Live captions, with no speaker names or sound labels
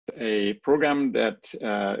a program that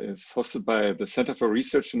is hosted by the Center for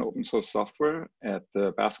Research in Open Source Software at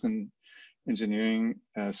the Baskin Engineering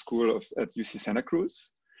School at UC Santa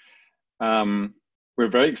Cruz. We're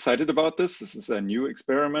very excited about this. This is a new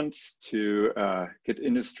experiment to get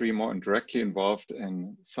industry more directly involved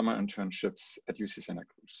in summer internships at UC Santa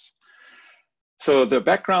Cruz. So the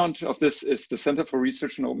background of this is the Center for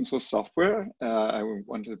Research in Open Source Software. I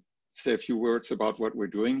want to say a few words about what we're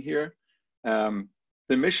doing here.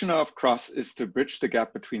 The mission of CROSS is to bridge the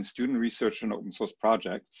gap between student research and open source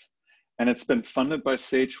projects. And it's been funded by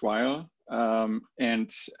Sage Weil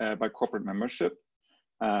and by corporate membership.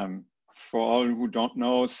 For all who don't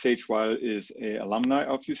know, Sage Weil is an alumni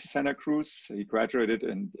of UC Santa Cruz. He graduated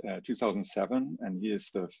in 2007, and he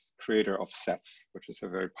is the creator of Ceph, which is a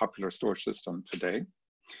very popular storage system today.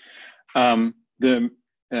 The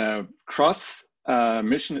CROSS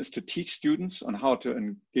mission is to teach students on how to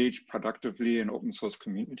engage productively in open source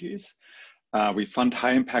communities. We fund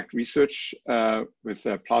high impact research with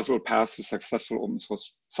plausible paths to successful open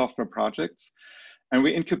source software projects. And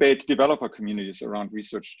we incubate developer communities around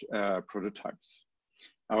research prototypes.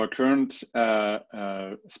 Our current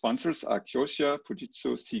sponsors are Kioxia,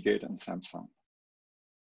 Fujitsu, Seagate, and Samsung.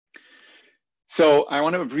 So I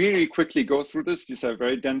want to really quickly go through this. These are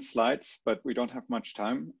very dense slides, but we don't have much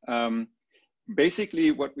time.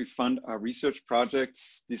 Basically, what we fund are research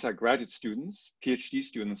projects. These are graduate students, PhD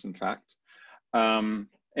students, in fact. They're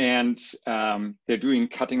doing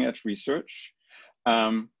cutting edge research.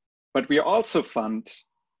 But we also fund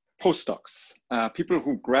postdocs, people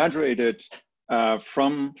who graduated with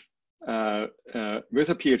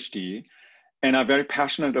a PhD and are very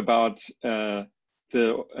passionate about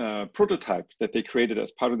the prototype that they created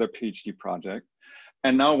as part of their PhD project,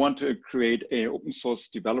 and now want to create an open source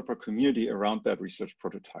developer community around that research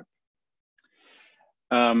prototype.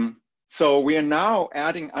 So we are now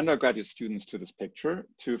adding undergraduate students to this picture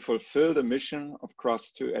to fulfill the mission of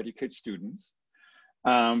CROSS to educate students.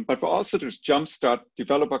 But we're also to jumpstart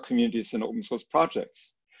developer communities and open source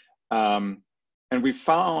projects. And we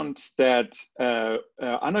found that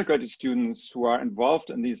undergraduate students who are involved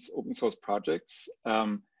in these open source projects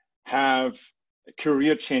have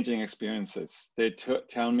career-changing experiences. They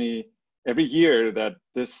tell me every year that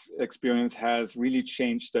this experience has really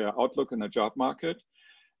changed their outlook in the job market,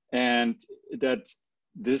 and that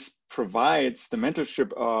this provides the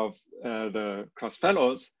mentorship of the CROSS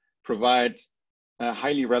Fellows provide a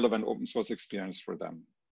highly relevant open source experience for them.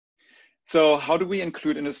 So how do we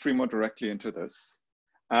include industry more directly into this?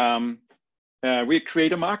 We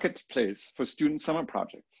create a marketplace for student summer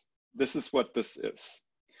projects. This is what this is.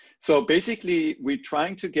 So basically, we're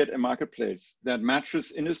trying to get a marketplace that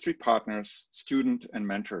matches industry partners, student, and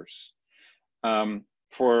mentors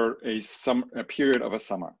for a period of a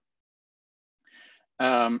summer.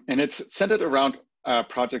 And it's centered around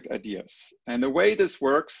project ideas. And the way this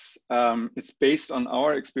works is based on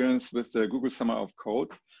our experience with the Google Summer of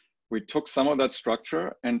Code. We took some of that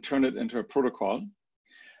structure and turned it into a protocol.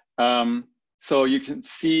 So you can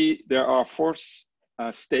see there are 4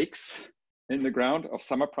 stakes in the ground of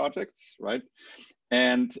summer projects, right?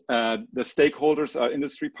 And the stakeholders are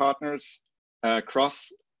industry partners,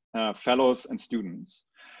 CROSS fellows, and students.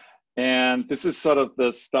 And this is sort of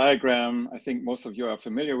this diagram I think most of you are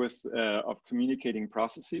familiar with of communicating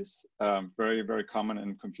processes, very, very common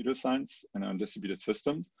in computer science and on distributed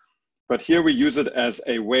systems. But here we use it as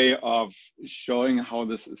a way of showing how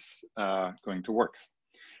this is going to work.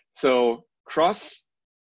 So CROSS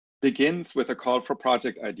begins with a call for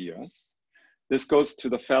project ideas. This goes to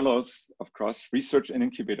the fellows of CROSS, research and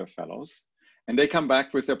incubator fellows, and they come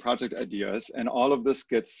back with their project ideas, and all of this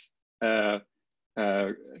gets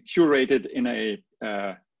curated in a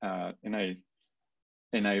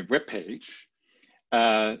web page.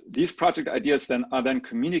 These project ideas are then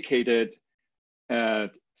communicated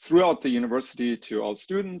throughout the university to all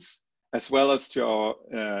students, as well as to our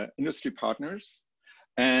industry partners.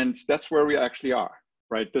 And that's where we actually are,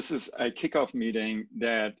 right? This is a kickoff meeting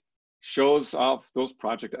that shows off those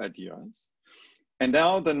project ideas. And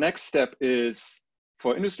now the next step is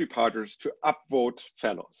for industry partners to upvote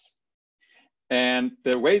fellows. And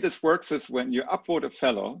the way this works is when you upvote a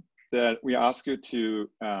fellow, that we ask you to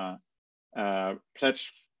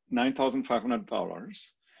pledge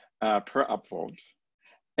 $9,500 per upvote.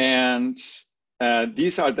 And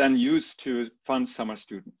these are then used to fund summer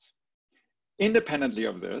students. Independently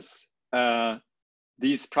of this,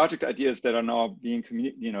 these project ideas that are now being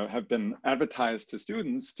have been advertised to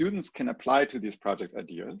students, students can apply to these project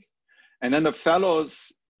ideas. And then the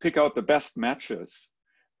fellows pick out the best matches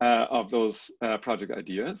of those project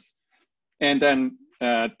ideas, and then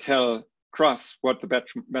tell cross what the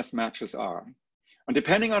best matches are. And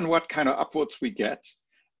depending on what kind of upvotes we get,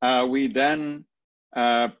 we then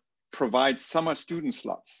provide summer student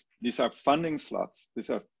slots. These are funding slots. These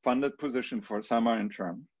are funded positions for summer and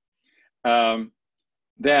term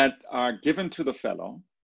that are given to the fellow.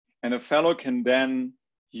 And the fellow can then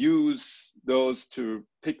use those to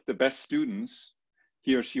pick the best students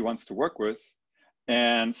he or she wants to work with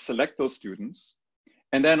and select those students.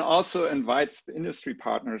 And then also invites the industry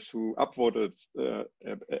partners who upvoted a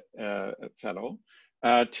fellow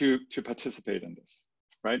to participate in this,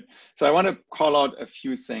 right? So I want to call out a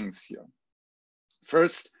few things here.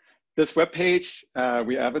 First, this webpage,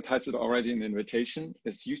 we advertised it already in the invitation,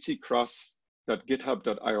 is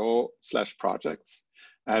uccross.github.io/projects.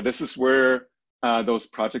 This is where those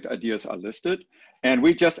project ideas are listed. And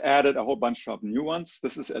we just added a whole bunch of new ones.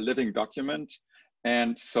 This is a living document.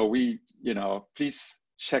 And so we, please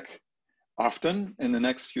check often in the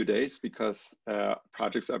next few days because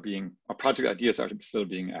project ideas are still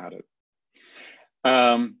being added.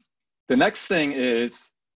 The next thing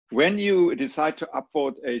is when you decide to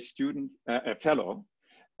upvote a student, a fellow,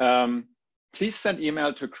 please send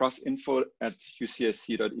email to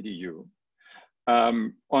crossinfo@ucsc.edu.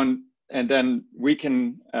 And then we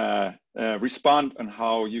can respond on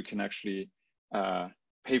how you can actually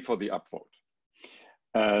pay for the upvote.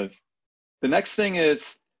 The next thing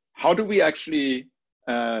is, how do we actually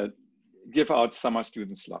give out summer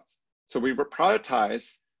student slots? So we will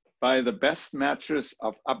prioritize by the best matches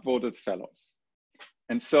of upvoted fellows.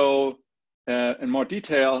 And so in more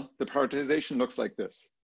detail, the prioritization looks like this.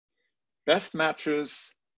 Best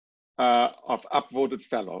matches of upvoted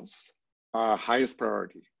fellows are highest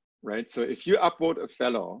priority, right? So if you upvote a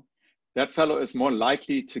fellow, that fellow is more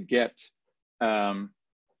likely to get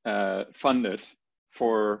funded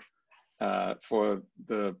for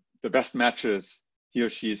the best matches he or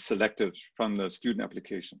she is selected from the student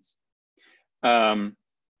applications.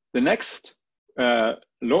 The next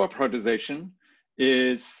lower prioritization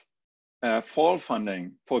is fall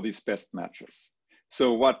funding for these best matches.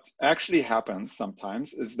 So what actually happens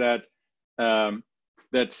sometimes is that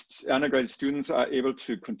that undergraduate students are able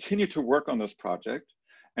to continue to work on this project.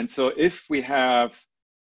 And so if we have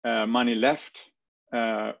money left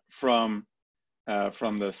from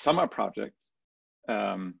the summer project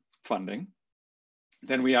funding,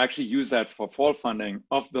 then we actually use that for fall funding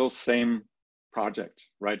of those same project,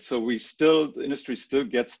 right? So the industry still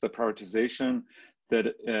gets the prioritization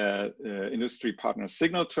that industry partners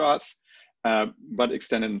signal to us, but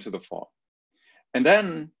extended into the fall. And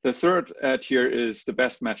then the third tier is the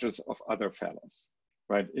best matches of other fellows,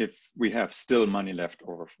 right? If we have still money left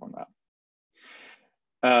over from that.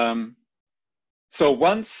 So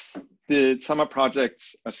once the summer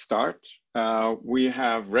projects start, we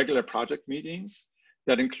have regular project meetings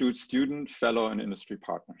that include student, fellow, and industry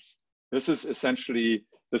partners. This is essentially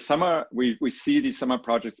the summer, we see these summer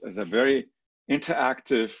projects as a very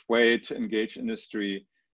interactive way to engage industry,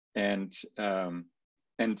 and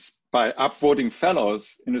by upvoting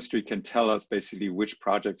fellows, industry can tell us basically which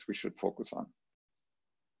projects we should focus on.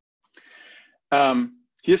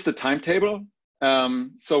 Here's the timetable.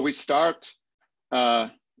 So we start,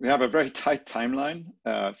 we have a very tight timeline.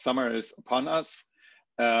 Summer is upon us.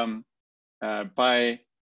 By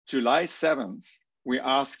July 7th, we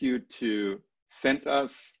ask you to send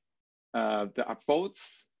us the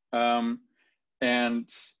upvotes. And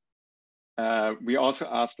we also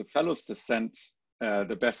ask the fellows to send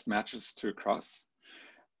the best matches to Cross.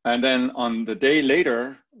 And then on the day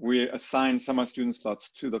later, we assign summer student slots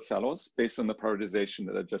to the fellows based on the prioritization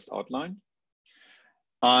that I just outlined.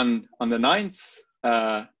 On the 9th,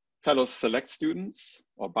 fellows select students,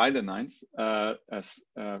 or by the 9th,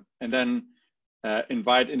 and then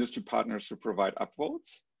invite industry partners to provide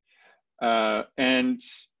upvotes. And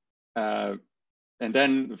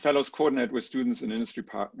then the fellows coordinate with students and industry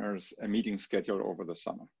partners a meeting scheduled over the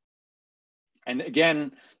summer. And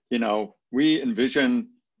again, we envision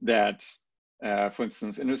that, for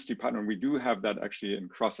instance, industry partner, we do have that actually in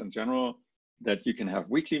Cross in general, that you can have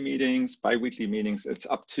weekly meetings, bi-weekly meetings. It's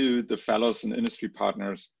up to the fellows and industry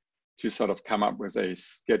partners to sort of come up with a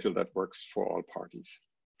schedule that works for all parties.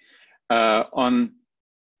 On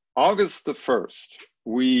August the 1st,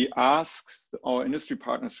 we asked our industry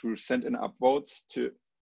partners who sent in upvotes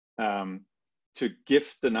to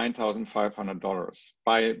gift the $9,500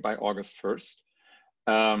 by August 1st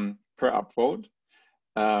per upvote.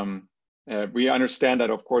 We understand that,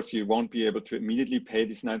 of course, you won't be able to immediately pay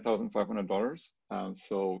these $9,500.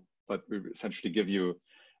 But we essentially give you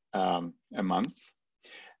a month.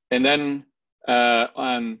 And then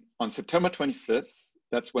on September 25th,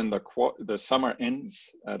 that's when the summer ends,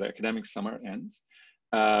 the academic summer ends.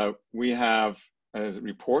 We have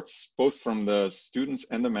reports both from the students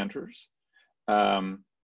and the mentors.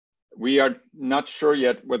 We are not sure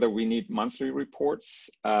yet whether we need monthly reports.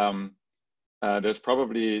 There's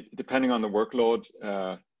probably, depending on the workload,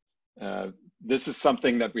 this is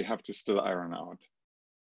something that we have to still iron out.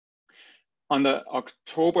 On the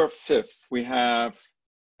October 5th, we have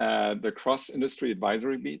the cross-industry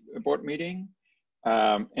advisory board meeting,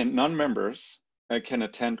 and non-members can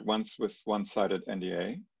attend once with one-sided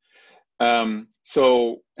NDA. And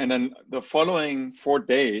then the following 4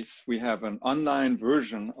 days, we have an online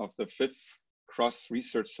version of the 5th Cross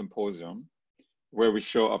Research Symposium, where we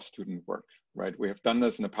show off student work, right? We have done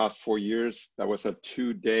this in the past 4 years. That was a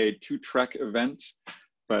 2-day, 2-track event,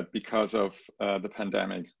 but because of the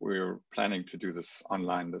pandemic, we're planning to do this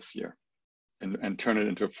online this year and turn it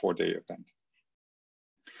into a 4-day event.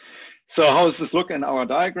 So how does this look in our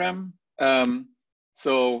diagram?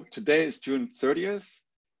 So today is June 30th.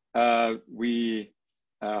 We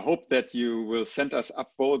hope that you will send us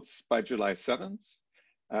upvotes by July 7th.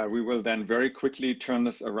 We will then very quickly turn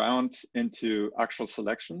this around into actual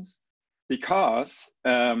selections, because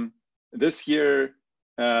this year,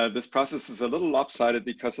 this process is a little lopsided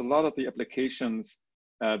because a lot of the applications,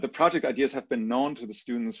 the project ideas have been known to the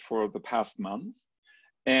students for the past month,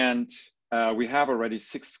 and we have already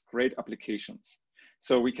 6 great applications.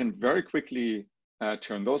 So we can very quickly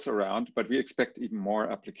turn those around, but we expect even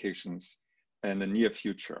more applications in the near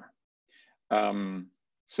future.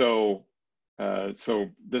 So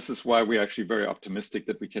this is why we're actually very optimistic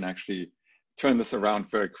that we can actually turn this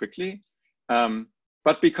around very quickly.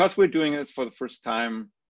 But because we're doing this for the first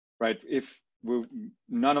time, right, if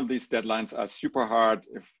none of these deadlines are super hard,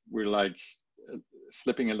 if we're like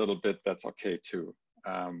slipping a little bit, that's okay too.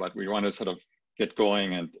 But we want to sort of get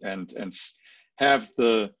going and have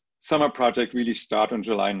the summer project really start on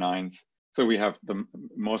July 9th. So we have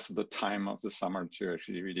most of the time of the summer to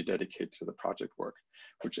actually really dedicate to the project work,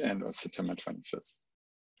 which ends on September 25th.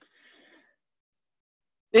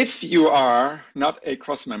 If you are not a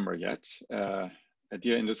cross member yet,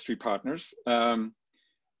 dear industry partners,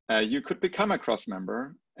 you could become a cross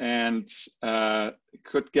member and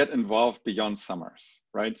could get involved beyond summers,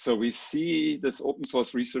 right? So we see this open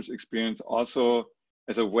source research experience also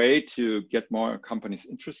as a way to get more companies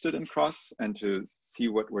interested in cross and to see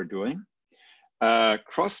what we're doing.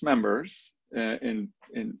 Cross members,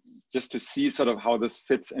 just to see sort of how this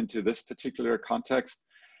fits into this particular context,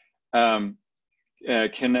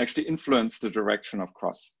 can actually influence the direction of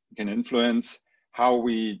cross. It can influence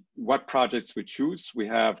what projects we choose. We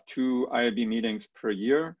have 2 IAB meetings per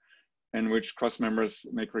year in which cross members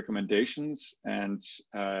make recommendations and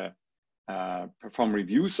perform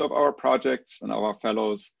reviews of our projects and our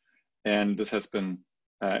fellows. And this has been,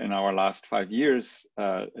 in our last 5 years,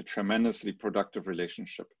 a tremendously productive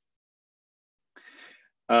relationship.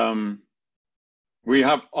 We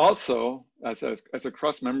have also, as a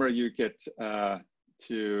cross member, you get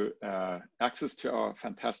access to our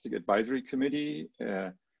fantastic advisory committee,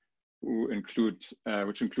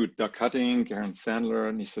 which include Doug Cutting, Garen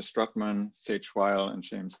Sandler, Nisa Strutman, Sage Weil, and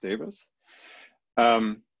James Davis.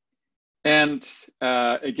 Again,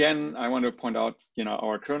 I want to point out,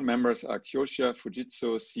 our current members are Kyosha,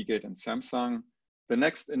 Fujitsu, Seagate, and Samsung. The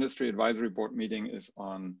next industry advisory board meeting is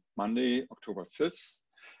on Monday, October 5th.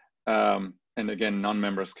 And again,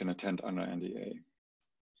 non-members can attend under NDA.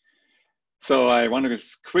 So I want to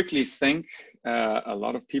quickly thank a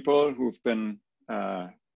lot of people who've been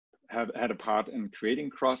have had a part in creating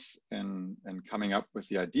Cross and coming up with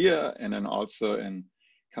the idea, and then also in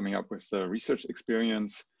coming up with the research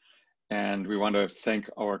experience. And we want to thank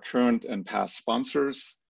our current and past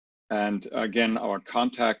sponsors. And again, our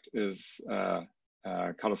contact is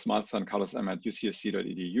Carlos Malza and Carlos M at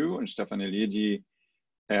ucsc.edu and Stefan Eliegi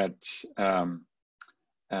at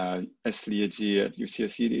sliegi at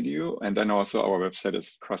ucsc.edu. And then also our website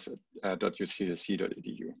is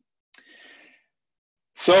cross.ucsc.edu.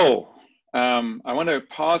 So I want to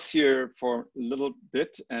pause here for a little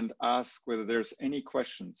bit and ask whether there's any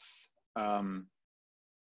questions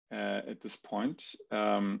at this point.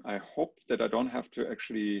 I hope that I don't have to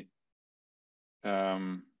actually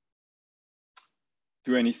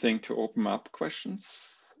do anything to open up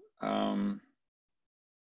questions.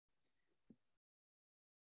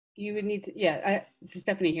 You would need to, yeah,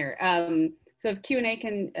 Stephanie here. So if Q&A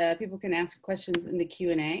people can ask questions in the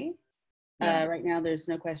Q&A. Yeah. Right now there's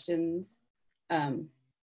no questions.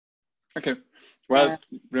 Okay, well,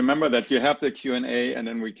 remember that you have the Q&A, and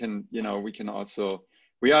then we can, we can also,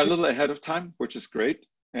 we are a little ahead of time, which is great.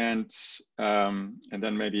 And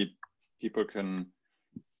then maybe people can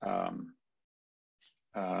um,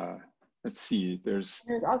 let's see, there's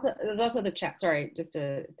also the chat. Sorry,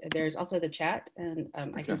 there's also the chat, and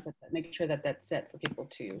okay. I can make sure that that's set for people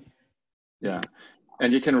to. Yeah,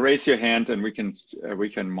 and you can raise your hand, and we can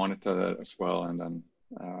monitor that as well, and then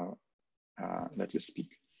let you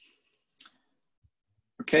speak.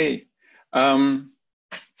 Okay,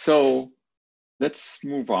 so let's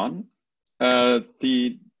move on.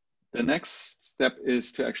 The next step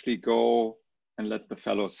is to actually go and let the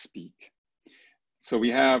fellows speak. So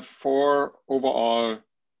we have 4 overall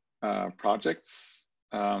projects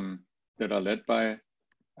that are led by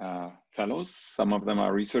fellows. Some of them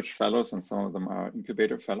are research fellows and some of them are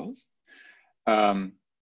incubator fellows.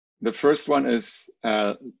 The first one is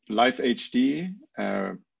Live HD,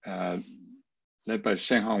 led by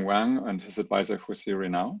Shenghong Wang and his advisor Jose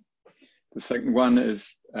Renau. The second one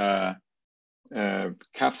is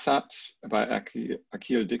CAFSAT by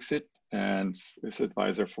Akhil Dixit and his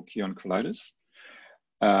advisor for Kion Colitis.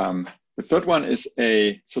 The third one is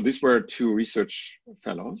so these were 2 research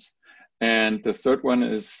fellows. And the third one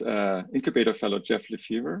is incubator fellow Jeff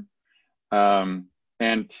Lefevre,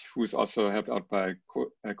 and who's also helped out by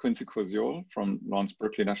Quincy Koziol from Lawrence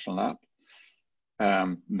Berkeley National Lab.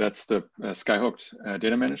 That's the Skyhooked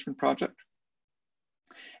data management project.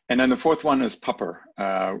 And then the fourth one is Pupper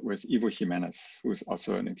with Ivo Jimenez, who's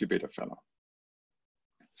also an incubator fellow.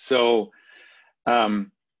 So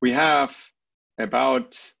we have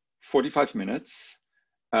about 45 minutes.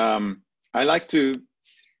 I like to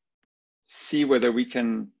see whether we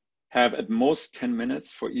can have at most 10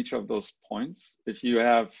 minutes for each of those points. If you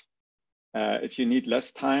have, if you need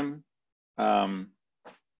less time, that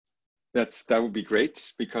would be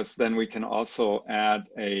great, because then we can also add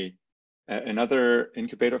another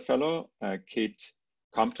incubator fellow, Kate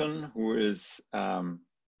Compton, who is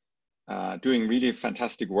doing really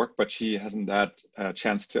fantastic work, but she hasn't had a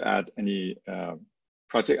chance to add any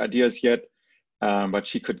project ideas yet, but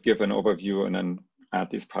she could give an overview and then add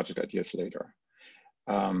these project ideas later.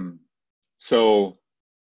 So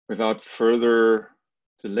without further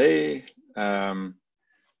delay,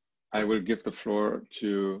 I will give the floor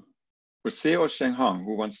to Jose or Shenghong.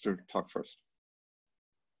 Who wants to talk first?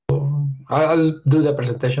 I'll do the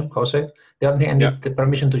presentation, Jose. The only thing I need the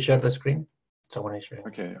permission to share the screen. Someone is sharing.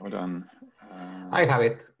 Okay, hold on. I have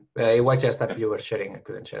it. It was just that you were sharing. I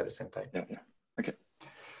couldn't share at the same time. Yeah. Okay.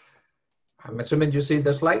 I'm assuming you see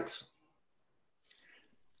the slides.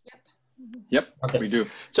 Yep, okay. We do.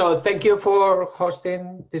 So thank you for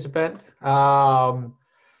hosting this event.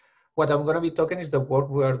 What I'm going to be talking is the work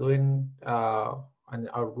we are doing and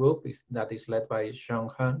our group that is led by Sean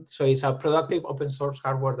Han. So it's a productive open source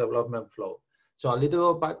hardware development flow. So a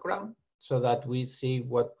little background so that we see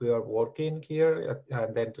what we are working here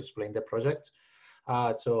and then to explain the project.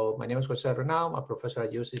 So my name is Jose Renau. I'm a professor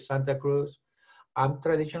at UC Santa Cruz. I'm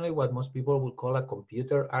traditionally what most people would call a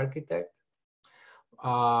computer architect.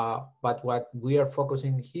 But what we are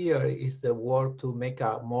focusing here is the work to make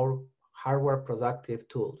a more hardware productive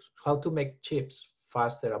tools, how to make chips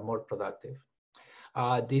faster and more productive.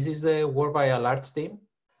 This is the work by a large team.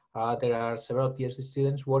 There are several PhD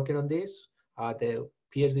students working on this. The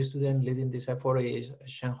PhD student leading this effort is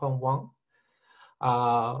Shenghong Wang,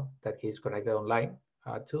 that he's connected online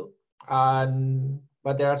too.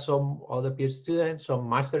 But there are some other PhD students, some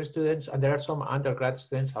master students, and there are some undergrad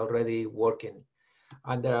students already working.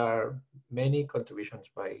 And there are many contributions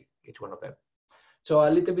by each one of them. So a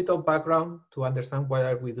little bit of background to understand what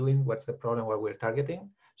are we doing, what's the problem, what we're targeting.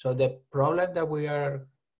 So the problem that we are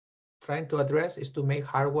trying to address is to make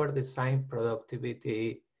hardware design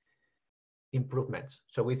productivity improvements.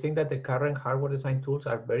 So we think that the current hardware design tools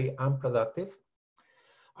are very unproductive.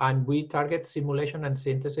 And we target simulation and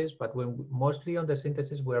synthesis, but mostly on the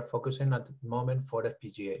synthesis, we are focusing at the moment for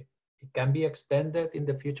FPGA. It can be extended in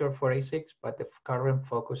the future for ASICs, but the current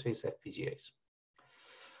focus is FPGAs.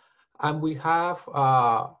 And we have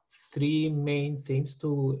 3 main things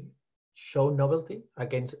to show novelty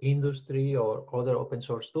against industry or other open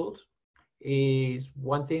source tools.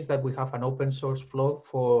 One thing is that we have an open source flow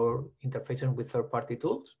for interfacing with third-party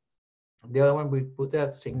tools. The other one, we put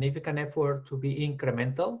a significant effort to be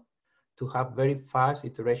incremental, to have very fast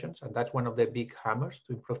iterations, and that's one of the big hammers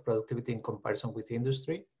to improve productivity in comparison with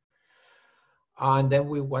industry. And then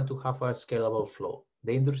we want to have a scalable flow.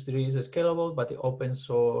 The industry is scalable, but the open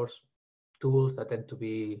source tools that tend to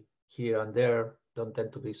be here and there don't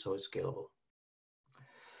tend to be so scalable.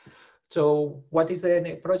 So what is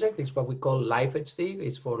the project? It's what we call Live HD.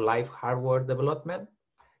 It's for live hardware development.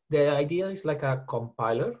 The idea is like a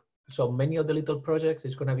compiler. So many of the little projects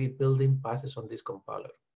is going to be building passes on this compiler.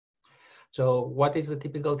 So what is the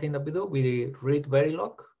typical thing that we do? We read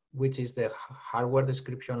Verilog. which is the hardware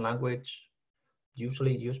description language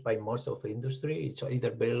usually used by most of the industry. It's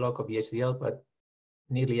either Verilog or VHDL, but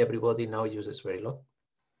nearly everybody now uses Verilog.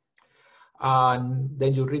 And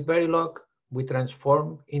then you read Verilog, we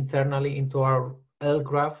transform internally into our L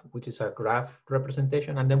graph, which is a graph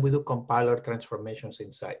representation, and then we do compiler transformations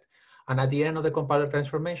inside. And at the end of the compiler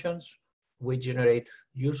transformations, we generate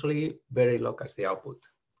usually Verilog as the output.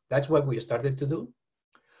 That's what we started to do.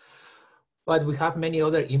 But we have many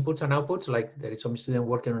other inputs and outputs, like there is some student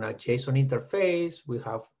working on a JSON interface. We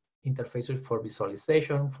have interfaces for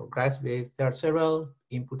visualization, for graph-based. There are several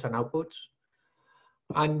inputs and outputs.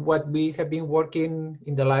 And what we have been working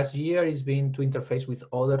in the last year is been to interface with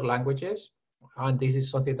other languages. And this is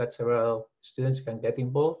something that several students can get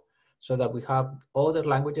involved, so that we have other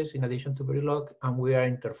languages in addition to Verilog, and we are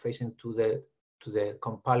interfacing to the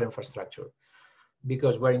compiler infrastructure.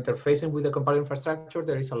 Because we're interfacing with the compiler infrastructure,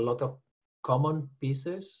 there is a lot of common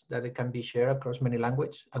pieces that it can be shared across many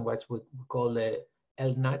languages, and what we call the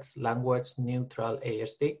LNATs, language neutral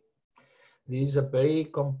AST. This is a very,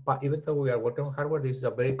 even though we are working on hardware, this is a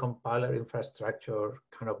very compiler infrastructure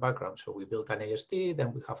kind of background. So we built an AST,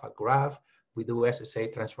 then we have a graph, we do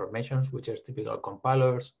SSA transformations, which are typical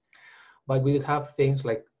compilers, but we have things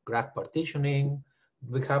like graph partitioning.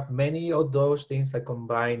 We have many of those things that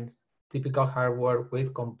combine typical hardware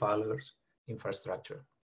with compilers infrastructure.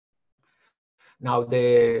 Now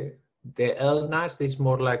the LNAS is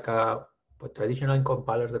more like what traditional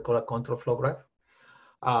compilers they call a control flow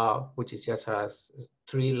graph, which is just a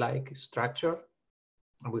tree-like structure.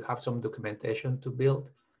 And we have some documentation to build.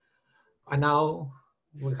 And now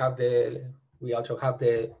we also have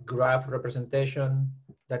the graph representation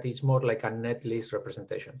that is more like a netlist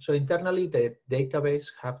representation. So internally, the database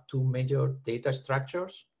have two major data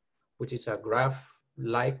structures, which is a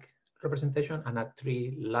graph-like representation and a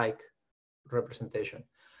tree-like representation.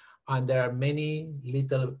 And there are many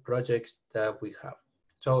little projects that we have.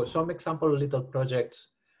 So some example little projects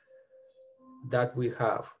that we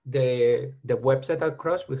have. The website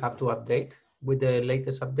across we have to update with the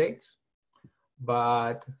latest updates,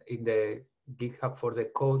 but in the GitHub for the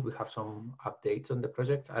code, we have some updates on the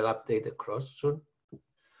project. I'll update the cross soon.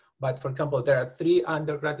 But for example, there are 3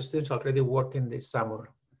 undergrad students already working this summer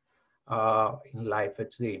in Live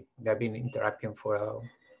HD. They've been interacting for a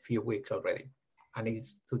few weeks already, and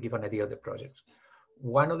it's to give an idea of the projects.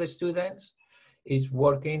 One of the students is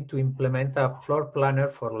working to implement a floor planner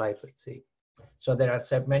for Live HD. So there are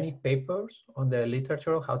so many papers on the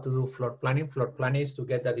literature how to do floor planning. Floor planning is to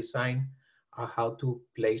get the design how to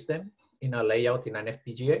place them in a layout in an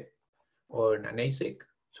FPGA or in an ASIC.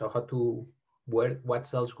 So how to what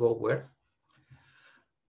cells go where.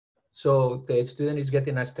 So the student is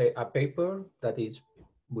getting a paper that is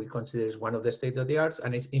we consider is one of the state of the arts,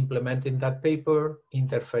 and is implementing that paper,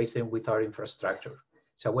 interfacing with our infrastructure.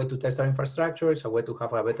 It's a way to test our infrastructure. It's a way to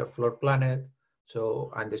have a better floor plan.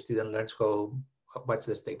 So, and the student learns what's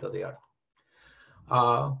the state of the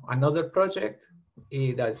art. Another project,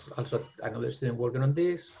 that's also another student working on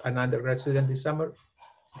this, an undergrad student this summer,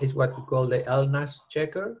 is what we call the LNAS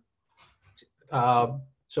checker.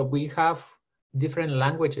 So we have different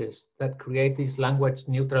languages that create this language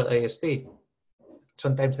neutral AST.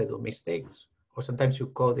 Sometimes they do mistakes, or sometimes you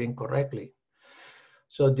code incorrectly.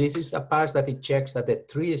 So this is a pass that it checks that the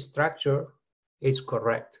tree structure is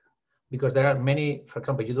correct. Because there are many, for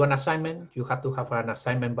example, you do an assignment, you have to have an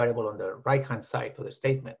assignment variable on the right-hand side of the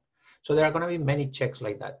statement. So there are going to be many checks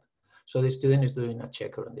like that. So the student is doing a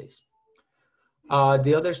checker on this.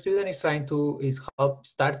 The other student is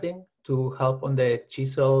starting to help on the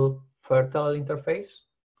chisel fertile interface.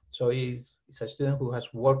 So he's a student who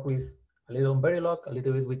has worked with a little on Verilog, a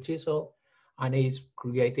little bit with chisel, and is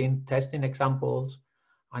creating testing examples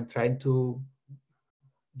and trying to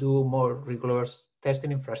do more rigorous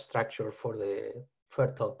testing infrastructure for the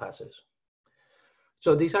fertile passes.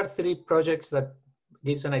 So these are 3 projects that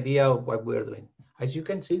gives an idea of what we're doing. As you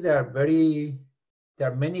can see, there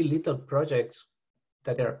are many little projects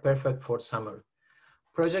that are perfect for summer.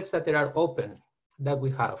 Projects that are open that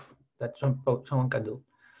we have, that someone can do.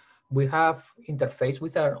 We have interface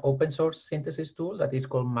with our open source synthesis tool that is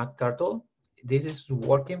called MacTurtle. This is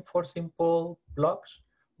working for simple blocks,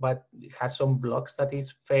 but it has some blocks that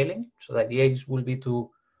is failing. So the idea will be to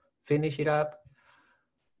finish it up,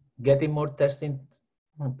 getting more testing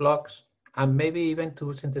blocks, and maybe even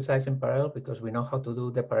to synthesize in parallel, because we know how to do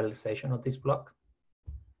the parallelization of this block.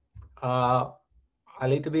 A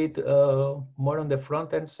little bit more on the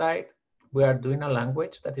front end side, we are doing a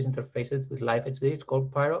language that is interfaced with Live HD. It's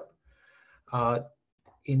called Pyro.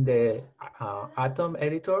 In the Atom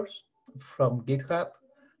editors from GitHub,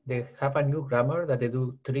 They have a new grammar that they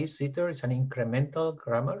do 3-seater. It's an incremental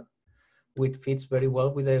grammar, which fits very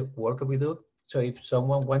well with the work we do. So if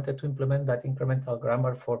someone wanted to implement that incremental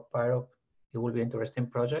grammar for PyROP, it will be an interesting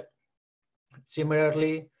project.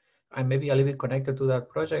 Similarly, and maybe a little bit connected to that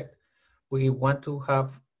project, we want to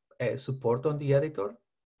have support on the editor,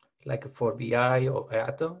 like for VI or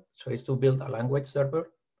Atom. So it's to build a language server.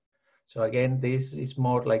 So again, this is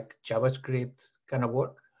more like JavaScript kind of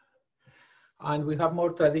work. And we have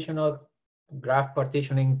more traditional graph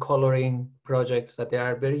partitioning, coloring projects that they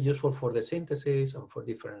are very useful for the synthesis and for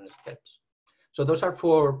different steps. So those are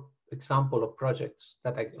 4 examples of projects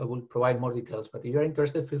that I will provide more details, but if you're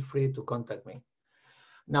interested, feel free to contact me.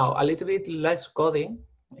 Now, a little bit less coding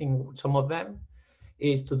in some of them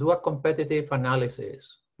is to do a competitive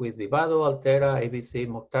analysis with Vivado, Altera, ABC,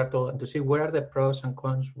 MockTurtle, and to see where are the pros and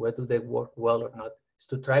cons, where do they work well or not. It's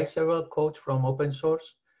to try several codes from open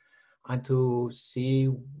source and to see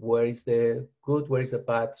where is the good, where is the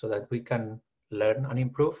bad, so that we can learn and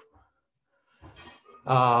improve.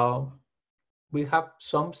 We have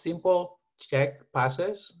some simple check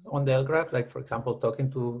passes on the LGraph, like for example, talking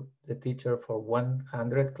to the teacher for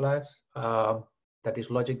 100 class, that is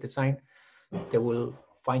logic design. They will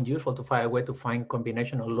find useful to find a way to find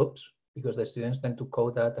combinational loops, because the students tend to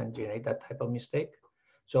code that and generate that type of mistake.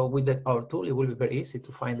 So with our tool, it will be very easy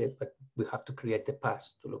to find it, but we have to create the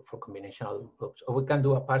pass to look for combinational loops. Or we can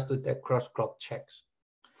do a pass with the cross-clock checks.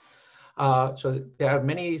 So there are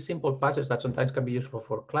many simple passes that sometimes can be useful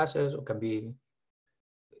for classes or can be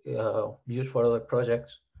used for other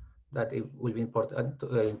projects that it will be important,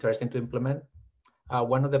 interesting to implement.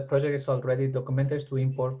 One of the projects already documented is to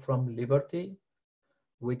import from Liberty,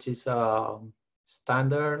 which is a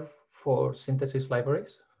standard for synthesis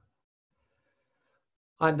libraries.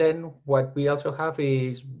 And then what we also have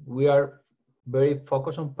is we are very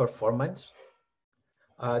focused on performance.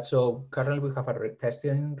 So currently we have a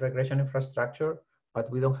testing regression infrastructure, but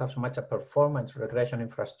we don't have so much a performance regression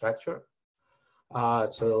infrastructure.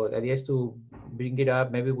 So the idea is to bring it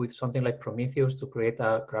up maybe with something like Prometheus to create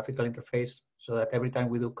a graphical interface so that every time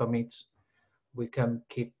we do commits, we can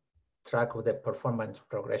keep track of the performance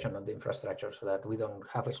progression of the infrastructure so that we don't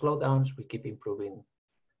have slowdowns, we keep improving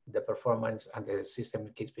the performance and the system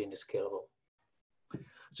keeps being scalable.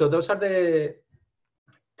 So those are the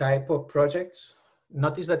type of projects.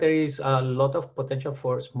 Notice that there is a lot of potential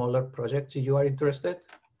for smaller projects if you are interested.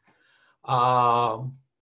 Let's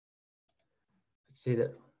see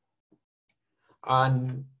that.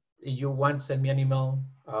 And if you want, send me an email.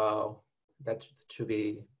 That should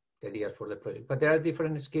be the idea for the project. But there are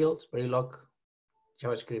different skills, Verilog,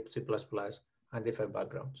 JavaScript, C++, and different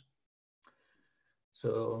backgrounds.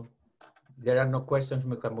 So there are no questions.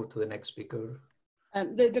 We can move to the next speaker.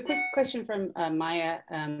 The quick question from Maya.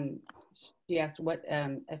 She asked, what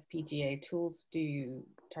FPGA tools do you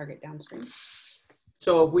target downstream?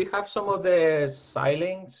 So we have some of the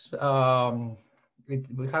Xilinx.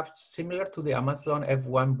 We have similar to the Amazon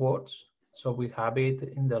F1 boards. So we have it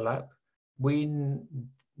in the lab. We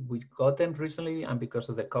got them recently, and because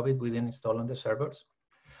of the COVID, we didn't install on the servers.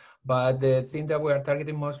 But the thing that we are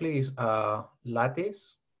targeting mostly is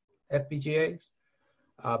Lattice FPGAs,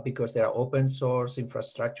 because there are open source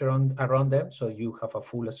infrastructure around them. So you have a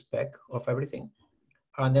full spec of everything.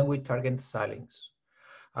 And then we target Xilinx.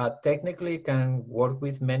 Technically can work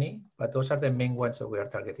with many, but those are the main ones that we are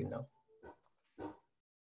targeting now.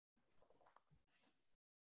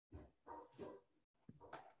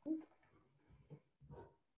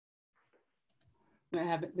 We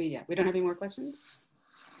don't have any more questions.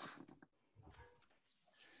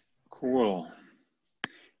 Cool.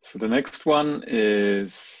 So the next one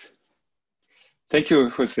is, thank you,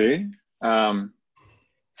 Jose.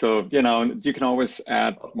 So, you know, you can always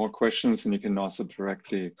add more questions and you can also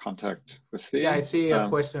directly contact Jose. Yeah, I see a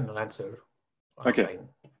question and answer. Okay, online.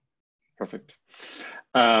 Perfect.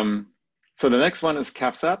 So the next one is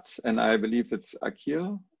CAFSAT, and I believe it's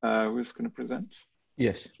Akil who's going to present.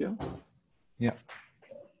 Yes. Akil? Yeah.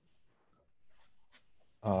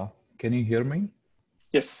 Can you hear me?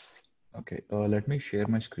 Yes. Okay, let me share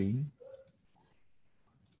my screen.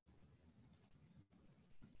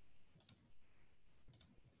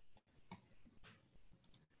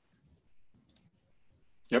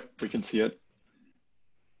 Yep, we can see it.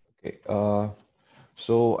 Okay,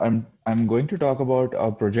 so I'm going to talk about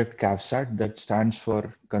a project CAFSAT that stands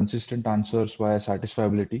for Consistent Answers via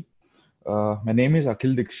Satisfiability. My name is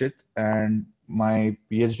Akhil Dikshit, and my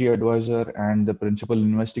PhD advisor and the principal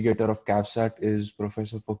investigator of CAFSAT is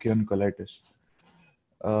Professor Fokion Colaitis.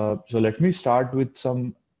 So let me start with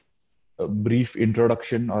some brief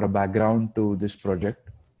introduction or a background to this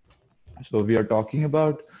project. So we are talking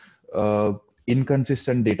about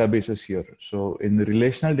inconsistent databases here. So in the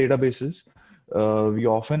relational databases, we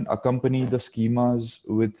often accompany the schemas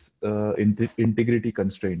with integrity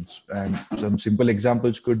constraints. And some simple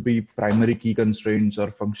examples could be primary key constraints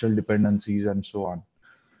or functional dependencies and so on.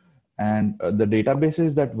 And the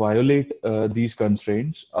databases that violate these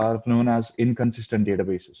constraints are known as inconsistent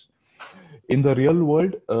databases. In the real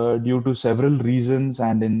world, due to several reasons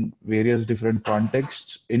and in various different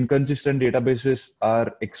contexts, inconsistent databases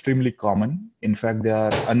are extremely common. In fact, they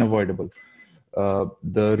are unavoidable.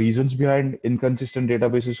 The reasons behind inconsistent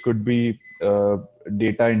databases could be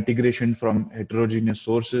data integration from heterogeneous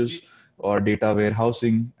sources or data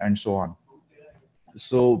warehousing and so on.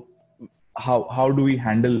 So how do we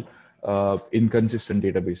handle inconsistent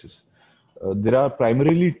databases? There are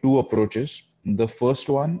primarily two approaches. The first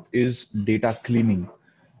one is data cleaning.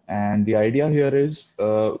 And the idea here is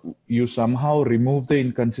you somehow remove the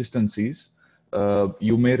inconsistencies.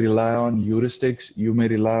 You may rely on heuristics, you may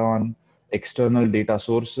rely on external data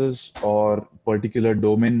sources or particular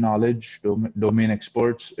domain knowledge, domain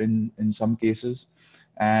experts in some cases,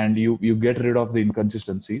 and you get rid of the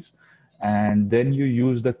inconsistencies. And then you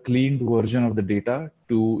use the cleaned version of the data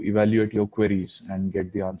to evaluate your queries and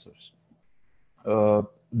get the answers.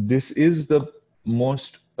 This is the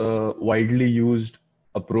most widely used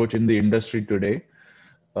approach in the industry today.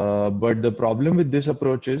 But the problem with this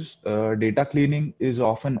approach is data cleaning is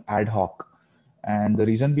often ad hoc. And the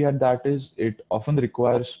reason behind that is it often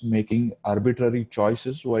requires making arbitrary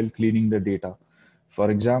choices while cleaning the data. For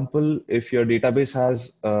example, if your database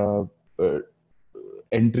has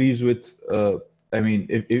entries with,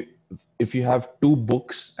 if you have two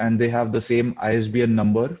books and they have the same ISBN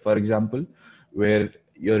number, for example, where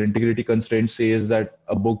your integrity constraint says that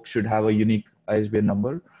a book should have a unique ISBN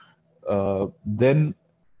number, then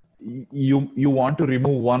you want to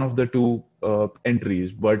remove one of the two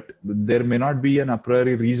entries, but there may not be an a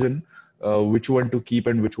priori reason which one to keep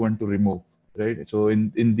and which one to remove, right? So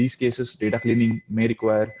in these cases, data cleaning may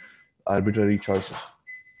require arbitrary choices.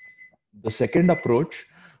 The second approach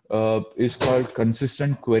is called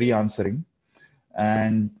consistent query answering.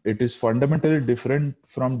 And it is fundamentally different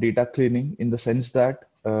from data cleaning in the sense that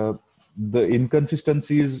the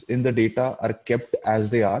inconsistencies in the data are kept as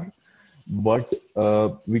they are, but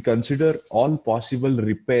we consider all possible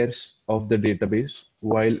repairs of the database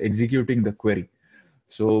while executing the query.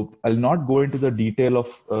 So I'll not go into the detail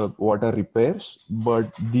of what are repairs,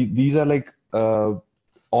 but these are like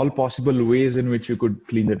all possible ways in which you could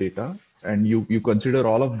clean the data, and you consider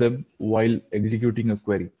all of them while executing a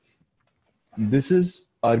query. This is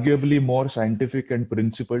arguably more scientific and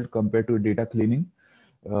principled compared to data cleaning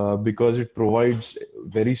because it provides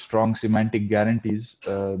very strong semantic guarantees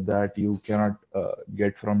that you cannot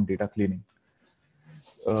get from data cleaning.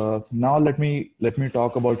 Now let me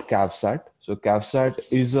talk about CAVSAT. So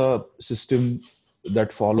CAVSAT is a system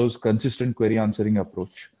that follows consistent query answering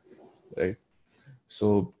approach, right?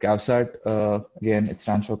 So CAVSAT, again, it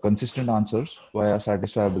stands for consistent answers via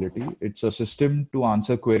satisfiability. It's a system to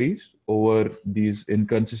answer queries over these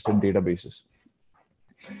inconsistent databases.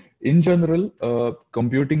 In general,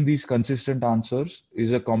 computing these consistent answers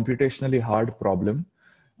is a computationally hard problem,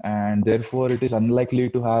 and therefore it is unlikely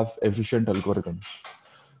to have efficient algorithms.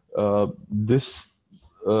 This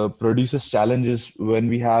produces challenges when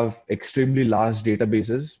we have extremely large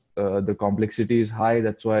databases. The complexity is high,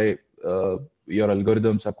 that's why your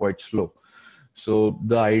algorithms are quite slow. So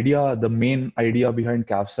the main idea behind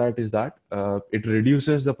CAVSAT is that it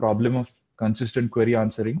reduces the problem of consistent query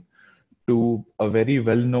answering to a very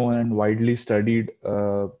well-known and widely studied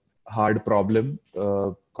hard problem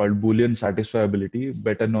called Boolean satisfiability,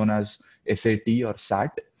 better known as SAT or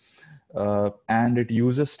SAT. And it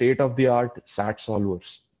uses state-of-the-art SAT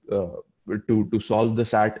solvers to solve the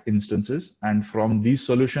SAT instances. And from these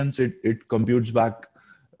solutions, it computes back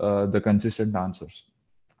the consistent answers.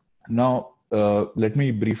 Now, let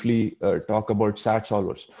me briefly talk about SAT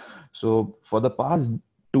solvers. So for the past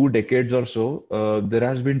 2 decades or so, there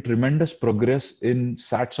has been tremendous progress in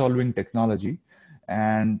SAT solving technology.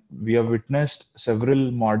 And we have witnessed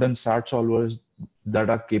several modern SAT solvers that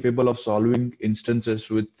are capable of solving instances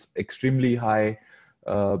with extremely high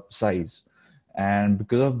size. And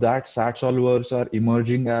because of that, SAT solvers are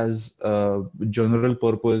emerging as general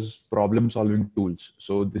purpose problem solving tools.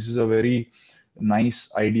 So this is a very nice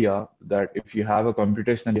idea that if you have a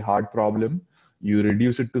computationally hard problem, you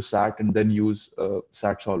reduce it to SAT and then use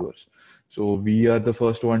SAT solvers. So we are the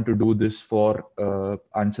first one to do this for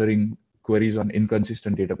answering queries on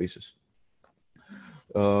inconsistent databases.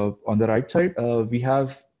 On the right side, we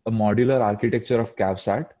have a modular architecture of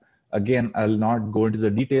CAVSAT. Again, I'll not go into the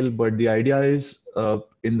detail, but the idea is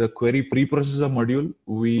in the query preprocessor module,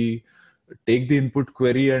 we take the input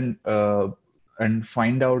query and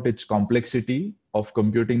find out its complexity of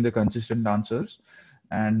computing the consistent answers.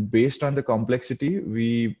 And based on the complexity,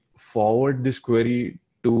 we forward this query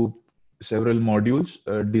to several modules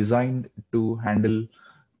designed to handle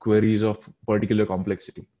queries of particular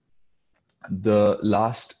complexity. The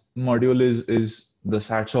last module is the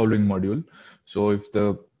SAT solving module. So if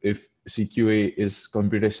CQA is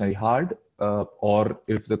computationally hard or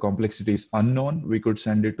if the complexity is unknown, we could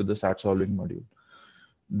send it to the SAT solving module.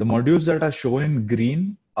 The modules that are shown in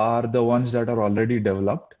green are the ones that are already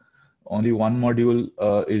developed. Only one module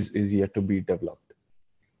is yet to be developed.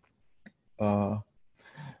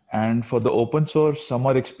 And for the open source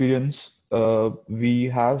summer experience, we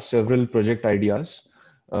have several project ideas.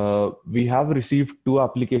 We have received 2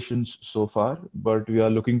 applications so far, but we are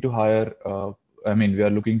looking to hire, we are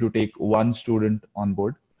looking to take 1 student on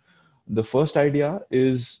board. The first idea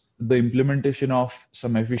is the implementation of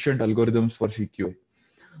some efficient algorithms for CQA.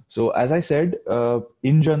 So as I said,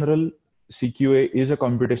 in general, CQA is a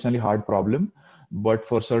computationally hard problem, but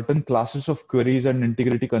for certain classes of queries and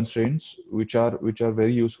integrity constraints, which are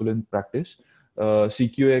very useful in practice,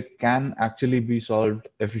 CQA can actually be solved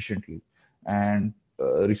efficiently. And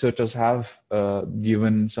researchers have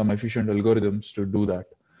given some efficient algorithms to do that.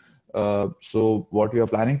 So what we are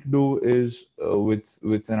planning to do is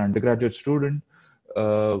with an undergraduate student,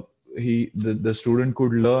 the student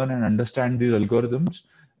could learn and understand these algorithms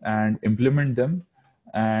and implement them.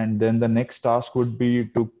 And then the next task would be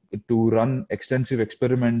to run extensive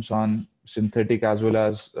experiments on synthetic as well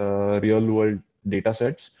as real world data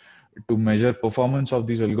sets to measure performance of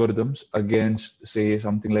these algorithms against, say,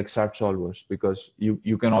 something like SAT solvers, because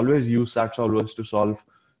you can always use SAT solvers to solve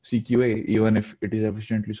CQA even if it is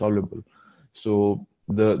efficiently solvable. So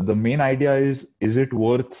the main idea is it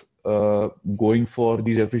worth going for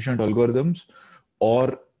these efficient algorithms,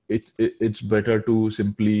 or it's better to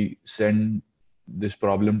simply send this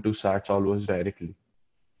problem to SAT solvers directly?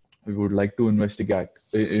 We would like to investigate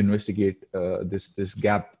this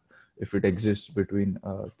gap, if it exists, between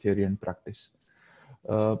theory and practice.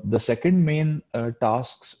 The second main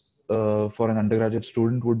tasks for an undergraduate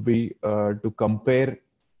student would be to compare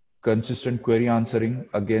consistent query answering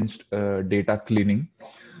against data cleaning.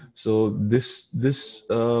 So this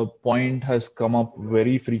point has come up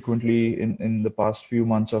very frequently in the past few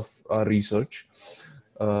months of our research.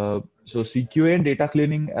 So CQA and data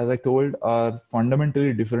cleaning, as I told, are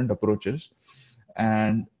fundamentally different approaches.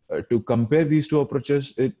 And to compare these 2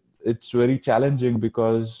 approaches, it's very challenging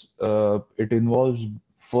because it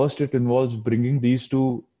involves bringing these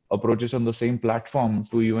 2 approaches on the same platform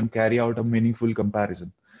to even carry out a meaningful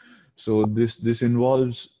comparison. So this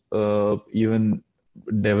involves even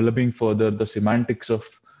developing further the semantics of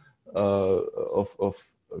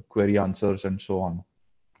query answers and so on.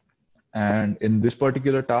 And in this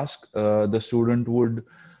particular task, the student would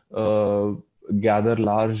gather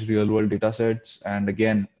large real-world data sets and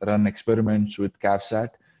again run experiments with CAFSAT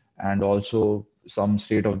and also some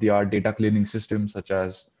state-of-the-art data cleaning systems such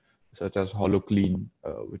as HoloClean,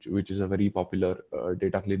 which is a very popular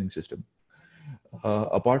data cleaning system.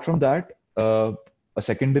 Apart from that, a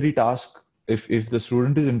secondary task, if the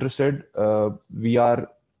student is interested, we are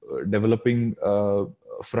developing a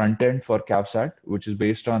front end for CAFSAT, which is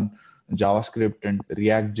based on JavaScript and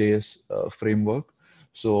React.js framework.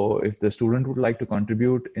 So if the student would like to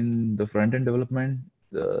contribute in the front end development,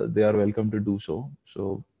 they are welcome to do so.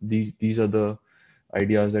 So these are the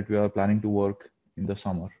ideas that we are planning to work in the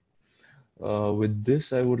summer. With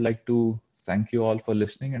this, I would like to thank you all for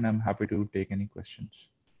listening, and I'm happy to take any questions.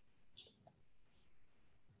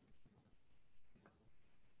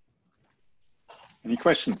 Any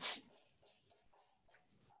questions?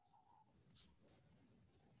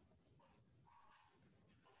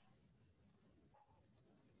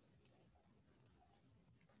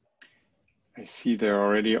 I see there are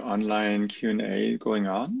already online Q&A going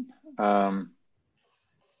on.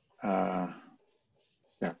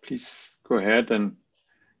 Yeah, please go ahead and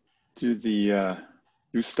do the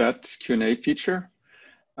use that Q&A feature.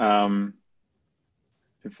 If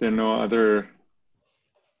there are no other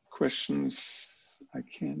questions, I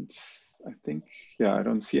think, yeah, I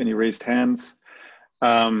don't see any raised hands.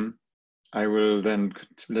 I will then,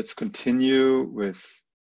 let's continue with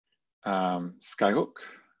Skyhook.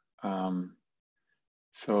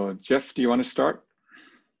 So Jeff, do you want to start?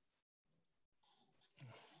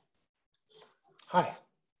 Hi,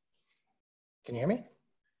 can you hear me?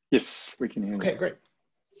 Yes, we can hear you. Okay, great,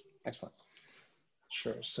 excellent.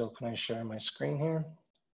 Sure, so can I share my screen here?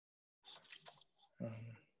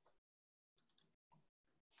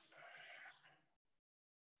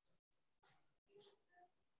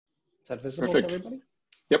 Is that visible Perfect. to everybody?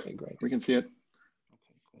 Yep, Okay, great. we can see it.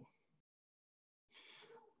 Okay,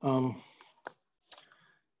 cool.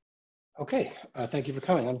 Okay, thank you for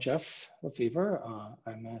coming. I'm Jeff Lefevre.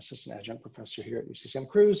 I'm an assistant adjunct professor here at UC Santa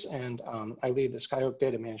Cruz, and I lead the Skyhook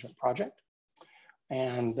Data Management Project.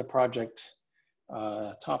 And the project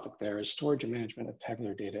topic there is storage and management of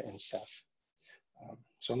tabular data in Ceph.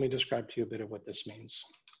 So let me describe to you a bit of what this means.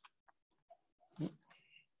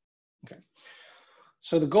 Okay,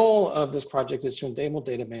 so the goal of this project is to enable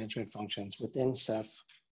data management functions within Ceph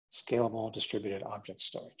scalable distributed object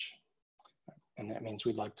storage. And that means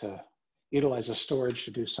we'd like to utilize a storage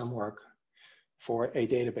to do some work for a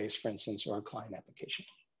database, for instance, or a client application.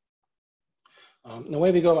 The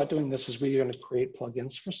way we go about doing this is we're going to create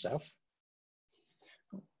plugins for Ceph.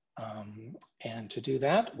 And to do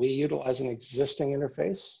that, we utilize an existing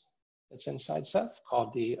interface that's inside Ceph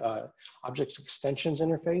called the Object Extensions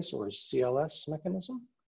Interface, or CLS mechanism.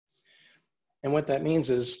 And what that means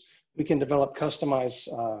is we can develop customized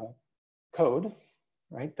code,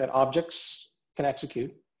 right, that objects can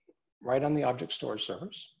execute right on the object storage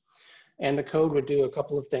servers. And the code would do a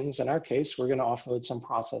couple of things. In our case, we're going to offload some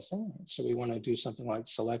processing. So we want to do something like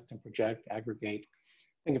select and project, aggregate.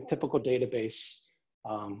 Think of typical database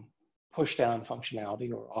push down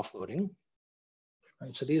functionality or offloading.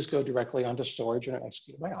 Right, so these go directly onto storage and are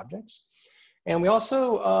executed by objects. And we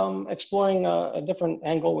also exploring a different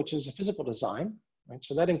angle, which is a physical design. Right?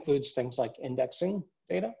 So that includes things like indexing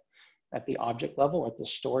data at the object level or at the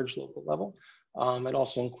storage local level. It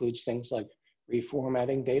also includes things like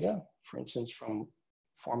reformatting data, for instance, from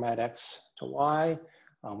format X to Y.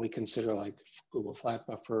 We consider like Google Flat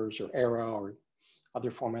Buffers or Arrow, or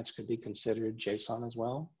other formats could be considered, JSON as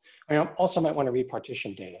well. I also might want to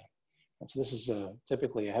repartition data. And so this is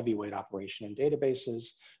typically a heavyweight operation in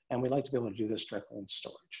databases, and we'd like to be able to do this directly in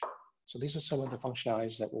storage. So these are some of the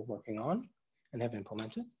functionalities that we're working on and have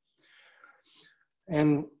implemented.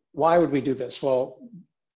 And why would we do this? Well,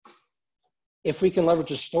 if we can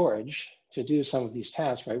leverage a storage to do some of these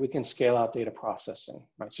tasks, right, we can scale out data processing,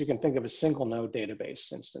 right? So you can think of a single node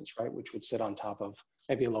database instance, right, which would sit on top of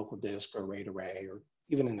maybe a local disk or RAID array, or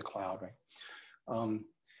even in the cloud, right?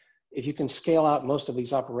 If you can scale out most of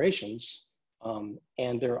these operations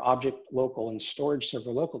and they're object local and storage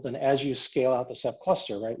server local, then as you scale out the Ceph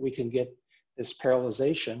cluster, right, we can get this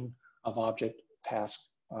parallelization of object task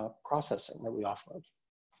processing that we offload.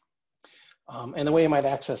 And the way you might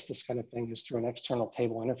access this kind of thing is through an external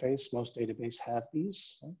table interface. Most databases have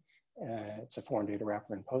these. It's a foreign data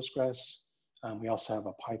wrapper in Postgres. We also have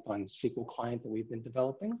a Python SQL client that we've been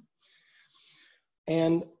developing.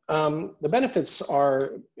 And the benefits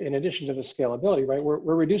are, in addition to the scalability, right,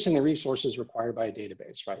 we're reducing the resources required by a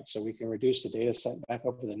database, right? So we can reduce the data sent back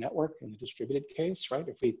over the network in the distributed case, right?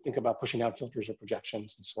 If we think about pushing out filters or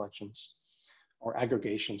projections and selections, or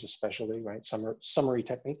aggregations especially, right, summary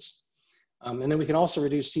techniques. And then we can also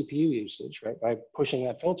reduce CPU usage, right, by pushing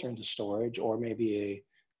that filter into storage, or maybe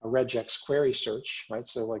a regex query search, right?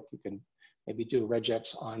 So like you can maybe do a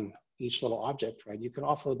regex on each little object, right? You can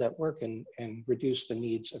offload that work and reduce the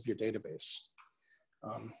needs of your database.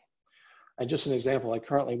 And just an example, like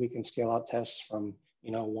currently we can scale out tests from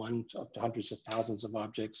 1 up to hundreds of thousands of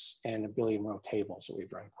objects and 1 billion row tables that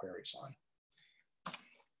we've run queries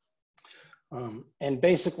on. And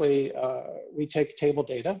basically, we take table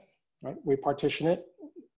data, right? We partition it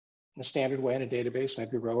in a standard way in a database,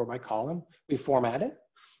 maybe row or by column. We format it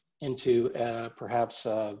into perhaps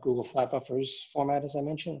Google Flat Buffers format, as I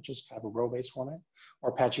mentioned, which is kind of a row-based format, or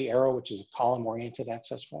Apache Arrow, which is a column-oriented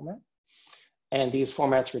access format. And these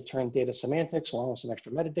formats return data semantics along with some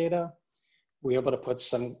extra metadata. We're able to put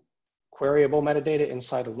some queryable metadata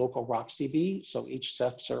inside a local RocksDB. So each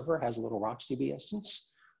Ceph server has a little RocksDB instance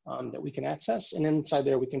that we can access. And inside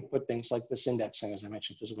there, we can put things like this indexing, as I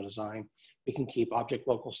mentioned, physical design. We can keep object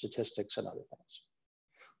local statistics and other things.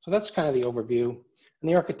 So that's kind of the overview. And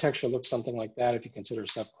the architecture looks something like that. If you consider a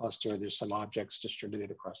Ceph cluster, there's some objects distributed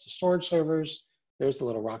across the storage servers. There's the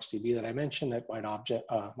little RocksDB that I mentioned that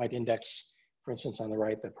might index, for instance, on the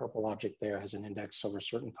right, the purple object there has an index over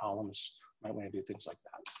certain columns. Might want to do things like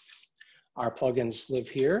that. Our plugins live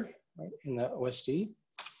here, right, in the OSD,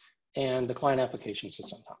 and the client application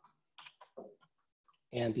sits on top.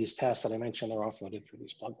 And these tasks that I mentioned, they're offloaded through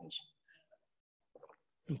these plugins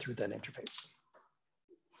and through that interface.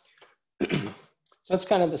 So that's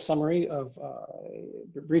kind of the summary of,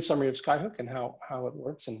 brief summary of Skyhook and how it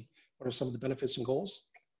works and what are some of the benefits and goals.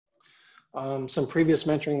 Some previous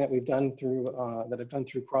mentoring that we've done through, that I've done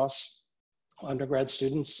through cross undergrad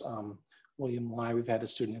students. William Lai, we've had a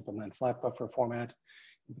student implement flat buffer format.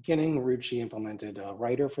 In the beginning, Ruchi implemented a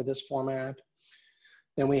writer for this format.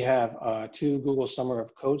 Then we have 2 Google Summer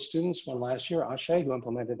of Code students, one last year, Ashay, who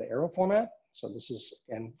implemented the arrow format. So this is,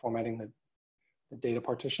 again, formatting the data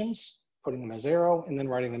partitions, putting them as arrow, and then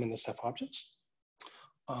writing them into Ceph objects.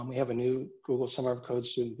 We have a new Google Summer of Code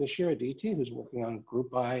student this year, Aditi, who's working on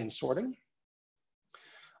group by and sorting.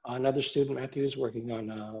 Another student, Matthew, is working on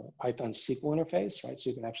Python SQL interface, right? So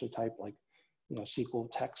you can actually type like, SQL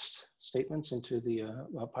text statements into the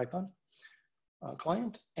Python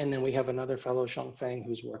client. And then we have another fellow, Shangfeng,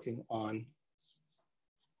 who's working on,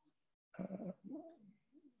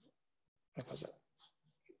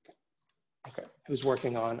 who's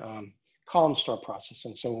working on column store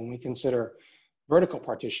processing. So when we consider vertical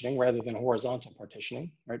partitioning rather than horizontal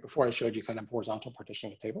partitioning, right? Before I showed you kind of horizontal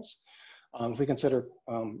partitioning of tables. If we consider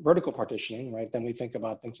vertical partitioning, right, then we think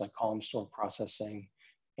about things like column store processing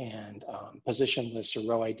and position lists or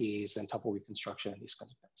row IDs and tuple reconstruction and these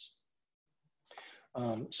kinds of things.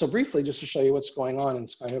 So briefly, just to show you what's going on in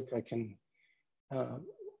Skyhook, I can, I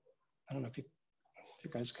don't know if you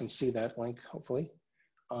guys can see that link, hopefully.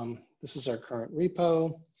 This is our current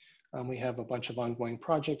repo. We have a bunch of ongoing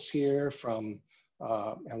projects here from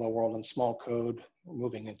Hello World and small code,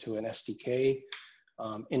 moving into an SDK.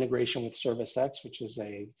 Integration with ServiceX, which is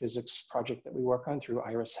a physics project that we work on through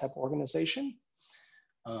Iris HEP organization.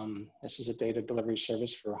 This is a data delivery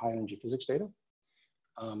service for high energy physics data.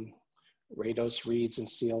 Rados reads in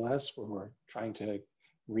CLS, where we're trying to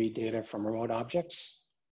read data from remote objects.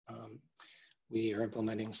 We are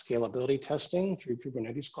implementing scalability testing through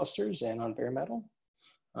Kubernetes clusters and on bare metal.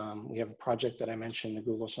 We have a project that I mentioned, the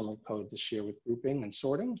Google Summer of Code this year with grouping and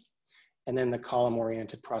sorting. And then the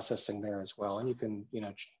column-oriented processing there as well. And you can,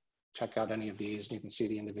 check out any of these, and you can see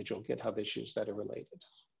the individual GitHub issues that are related.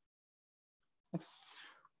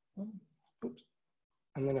 Oops.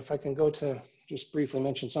 And then if I can go to just briefly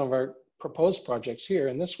mention some of our proposed projects here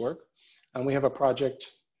in this work. We have a project,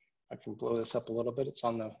 I can blow this up a little bit, it's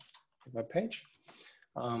on the web page.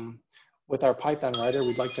 With our Python writer,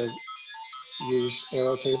 we'd like to use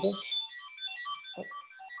arrow tables.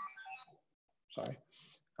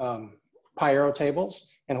 PyArrow tables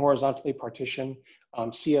and horizontally partition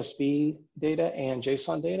CSV data and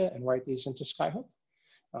JSON data and write these into Skyhook.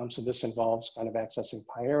 So this involves kind of accessing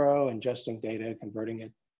PyArrow, ingesting data, converting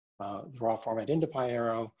it, the raw format into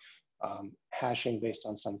PyArrow, hashing based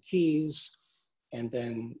on some keys, and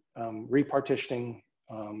then repartitioning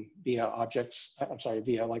via objects,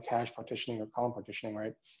 via like hash partitioning or column partitioning,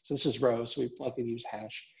 right? So this is rows, so we likely use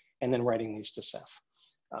hash, and then writing these to Ceph.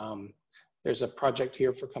 There's a project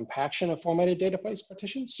here for compaction of formatted database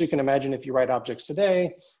partitions. So you can imagine if you write objects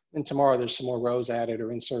today, and tomorrow there's some more rows added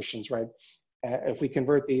or insertions, right? If we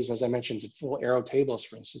convert these, as I mentioned, to full arrow tables,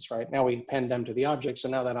 for instance, right? Now we append them to the object, so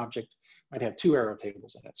now that object might have 2 arrow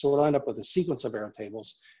tables in it. So we'll end up with a sequence of arrow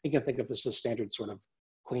tables. You can think of this as standard sort of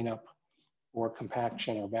cleanup or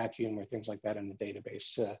compaction or vacuum or things like that in the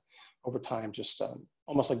database. Over time, just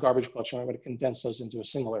almost like garbage collection, I'm going to condense those into a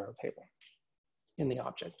single arrow table in the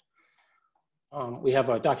object. We have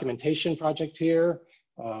a documentation project here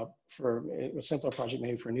for a simpler project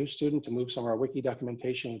maybe for a new student to move some of our wiki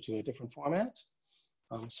documentation into a different format.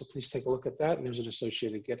 So please take a look at that, and there's an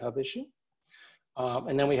associated GitHub issue.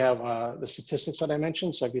 And then we have the statistics that I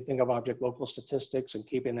mentioned. So if you think of object local statistics and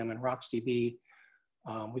keeping them in RocksDB,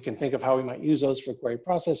 we can think of how we might use those for query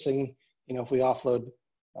processing. If we offload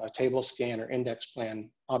table scan or index plan,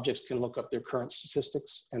 objects can look up their current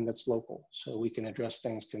statistics, and that's local. So we can address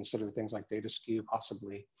things, consider things like data skew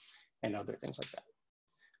possibly, and other things like that.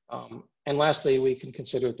 And lastly, we can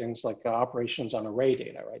consider things like operations on array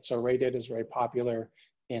data, right? So array data is very popular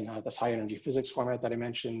in this high energy physics format that I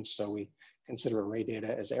mentioned. So we consider array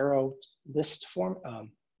data as arrow list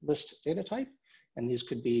data type. And these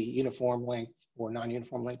could be uniform length or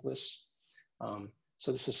non-uniform length lists.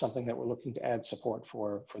 So this is something that we're looking to add support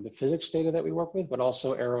for the physics data that we work with, but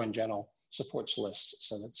also Arrow in general supports lists.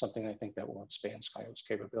 So that's something I think that will expand Skyhook's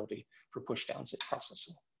capability for push down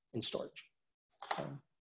processing and storage.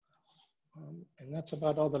 And that's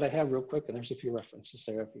about all that I have real quick. And there's a few references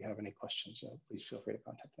there. If you have any questions, please feel free to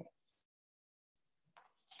contact me.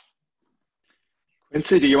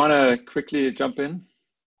 Quincy, do you want to quickly jump in?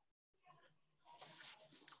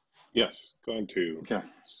 Yes, going to. Okay.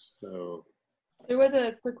 So there was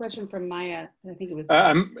a quick question from Maya. I think it was.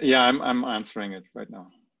 I'm answering it right now.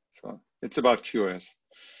 So it's about QoS.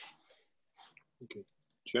 Okay,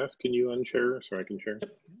 Jeff, can you unshare so I can share?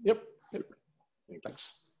 Yep.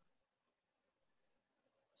 Thanks.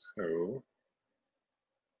 So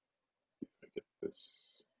if I get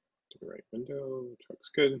this to the right window, which looks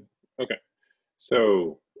good. Okay.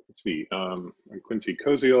 So let's see. I'm Quincy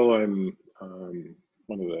Koziel. I'm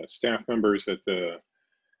one of the staff members at the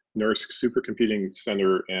NERSC Supercomputing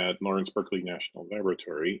Center at Lawrence Berkeley National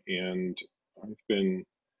Laboratory, and I've been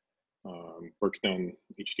working on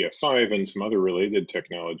HDF5 and some other related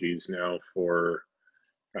technologies now for,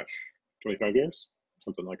 gosh, 25 years,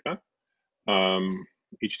 something like that.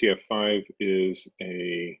 HDF5 is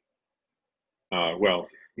a, well,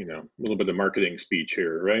 you know, a little bit of marketing speech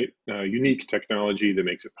here, right? Unique technology that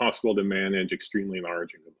makes it possible to manage extremely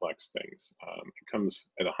large and complex things. It comes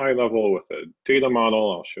at a high level with a data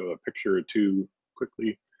model. I'll show a picture or two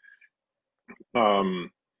quickly.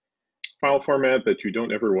 File format that you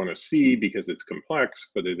don't ever want to see because it's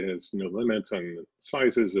complex, but it has no limits on the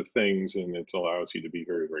sizes of things, and it allows you to be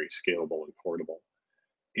very, very scalable and portable.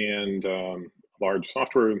 And a large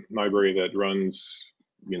software library that runs,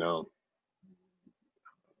 you know,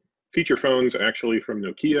 feature phones actually from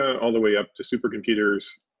Nokia all the way up to supercomputers,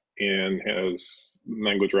 and has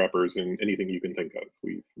language wrappers in anything you can think of.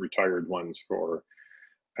 We've retired ones for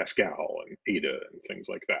Pascal and Ada and things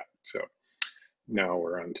like that. So now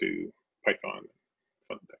we're on to Python,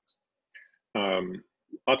 fun things.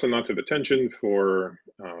 Lots and lots of attention for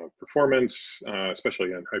performance,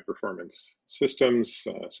 especially on high performance systems,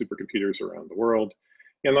 supercomputers around the world,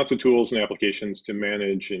 and lots of tools and applications to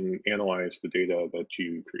manage and analyze the data that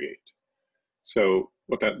you create. So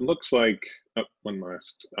what that looks like, one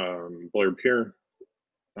last blurb here.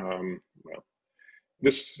 Well,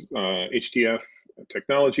 this HDF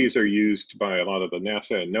technologies are used by a lot of the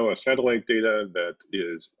NASA and NOAA satellite data that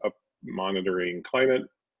is up monitoring climate.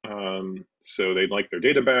 So they'd like their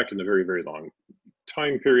data back in a very, very long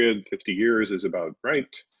time period. 50 years is about right.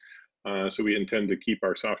 So we intend to keep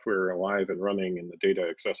our software alive and running and the data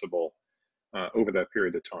accessible over that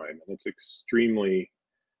period of time. And it's extremely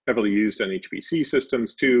heavily used on HPC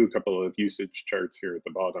systems too. A couple of usage charts here at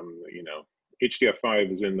the bottom. You know,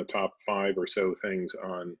 HDF5 is in the top 5 or so things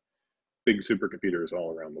on big supercomputers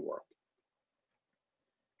all around the world.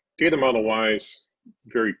 Data model wise,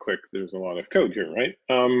 very quick, there's a lot of code here, right?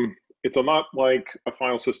 It's a lot like a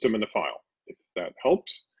file system in a file, if that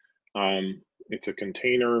helps. It's a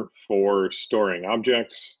container for storing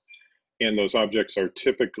objects, and those objects are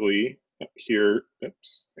typically here,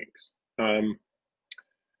 oops, thanks,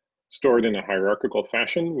 stored in a hierarchical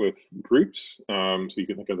fashion with groups. So you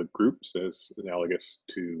can think of the groups as analogous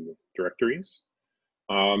to directories.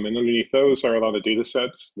 And underneath those are a lot of data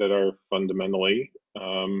sets that are fundamentally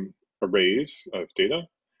arrays of data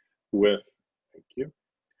with, thank you,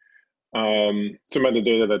 some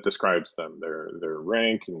metadata that describes them, their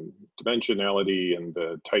rank and dimensionality and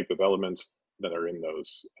the type of elements that are in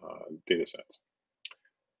those data sets.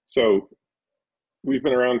 So we've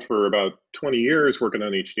been around for about 20 years working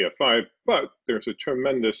on HDF5, but there's a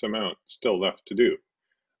tremendous amount still left to do.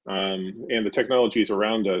 And the technologies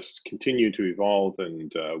around us continue to evolve,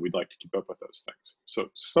 and we'd like to keep up with those things. So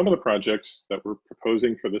some of the projects that we're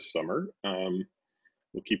proposing for this summer,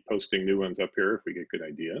 we'll keep posting new ones up here if we get good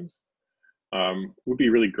ideas. Would be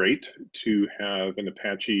really great to have an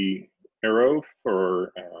Apache Arrow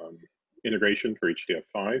for integration for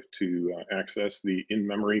HDF5 to access the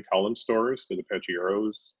in-memory column stores that Apache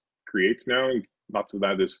Arrows creates now. And lots of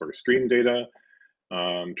that is for stream data,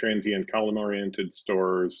 transient column-oriented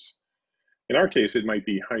stores. In our case, it might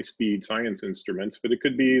be high-speed science instruments, but it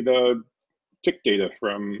could be the tick data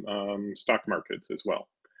from stock markets as well.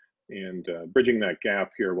 And bridging that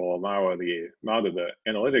gap here will allow a lot of the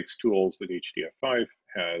analytics tools that HDF5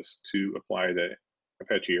 has to apply the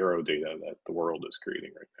Apache Arrow data that the world is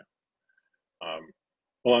creating right now.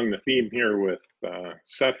 Along the theme here with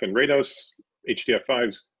Ceph and Rados,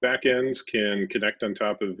 HDF5's backends can connect on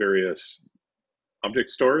top of various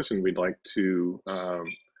object stores, and we'd like to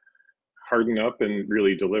harden up and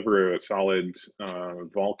really deliver a solid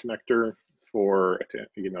vol connector for,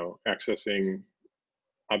 you know, accessing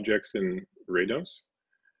objects in Rados.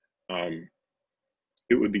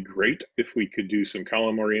 It would be great if we could do some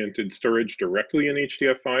column-oriented storage directly in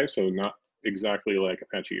HDF5, so not exactly like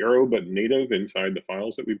Apache Arrow, but native inside the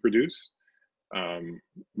files that we produce.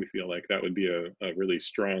 We feel like that would be a really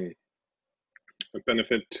strong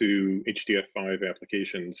benefit to HDF5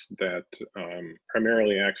 applications that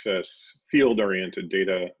primarily access field-oriented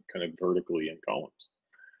data kind of vertically in columns.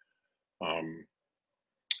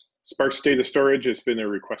 Sparse data storage has been a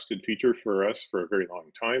requested feature for us for a very long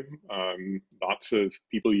time. Lots of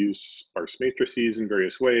people use sparse matrices in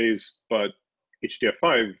various ways, but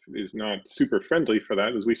HDF5 is not super friendly for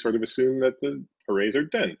that, as we sort of assume that the arrays are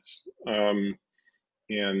dense.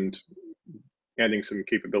 And adding some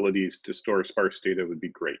capabilities to store sparse data would be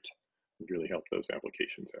great. It would really help those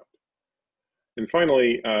applications out. And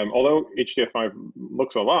finally, although HDF5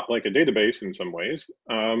 looks a lot like a database in some ways,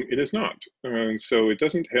 it is not. And so it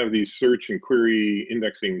doesn't have these search and query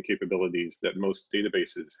indexing capabilities that most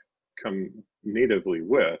databases come natively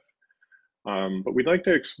with. But we'd like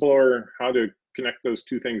to explore how to connect those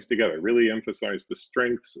two things together, really emphasize the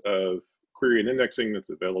strengths of query and indexing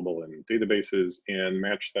that's available in databases and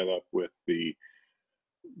match that up with the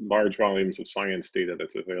large volumes of science data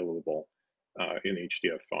that's available in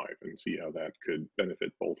HDF5 and see how that could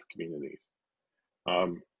benefit both communities.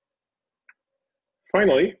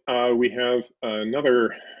 Finally, we have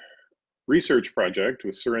another research project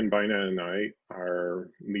with Suren Baina and I are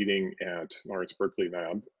leading at Lawrence Berkeley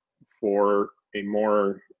Lab for a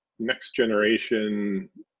more next generation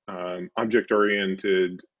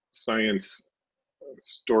object-oriented science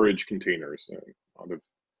storage containers. A lot of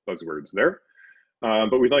buzzwords there.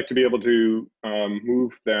 But we'd like to be able to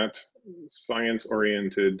move that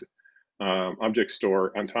science-oriented object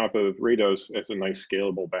store on top of Rados as a nice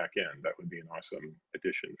scalable backend. That would be an awesome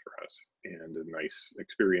addition for us and a nice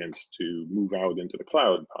experience to move out into the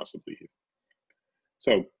cloud, possibly.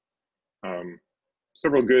 So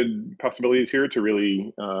several good possibilities here to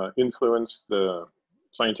really influence the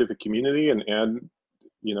scientific community and add,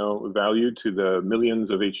 value to the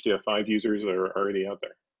millions of HDF5 users that are already out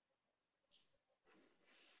there.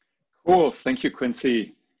 Cool, thank you,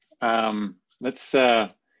 Quincy. Let's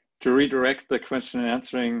to redirect the question and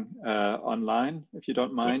answering online, if you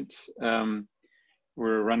don't mind.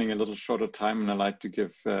 We're running a little short of time, and I'd like to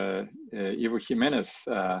give Ivo Jimenez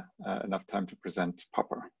enough time to present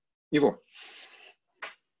Popper. Ivo.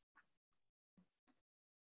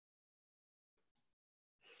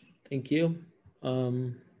 Thank you.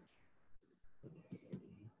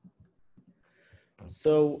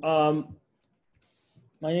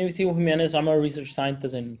 My name is Ivo Jimenez. I'm a research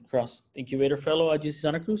scientist and cross incubator fellow at UC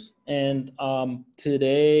Santa Cruz. And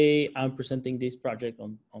today I'm presenting this project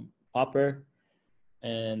on Popper.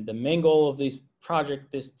 And the main goal of this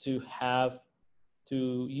project is to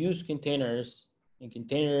use containers and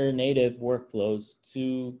container native workflows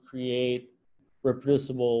to create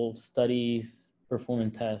reproducible studies,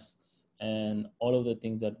 performance tests, and all of the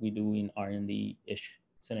things that we do in R&D-ish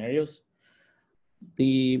scenarios.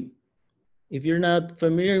 If you're not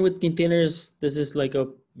familiar with containers, this is like a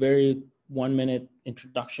very 1-minute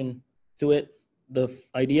introduction to it. The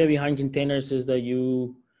idea behind containers is that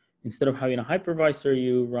you, instead of having a hypervisor,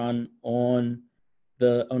 you run on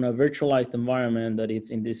a virtualized environment that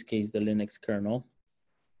is, in this case, the Linux kernel.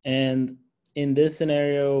 And in this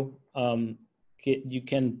scenario, you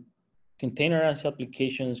can containerize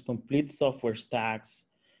applications, complete software stacks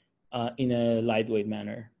in a lightweight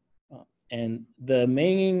manner. And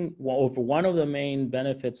one of the main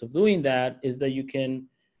benefits of doing that is that you can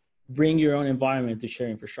bring your own environment to share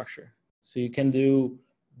infrastructure. So you can do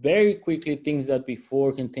very quickly things that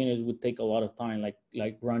before containers would take a lot of time,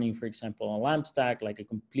 like running, for example, a LAMP stack, like a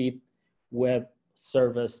complete web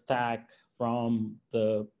service stack from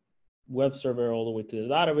the web server all the way to the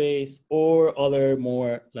database, or other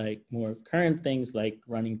more current things like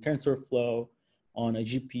running TensorFlow on a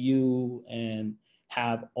GPU and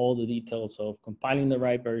have all the details of compiling the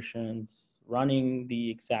right versions, running the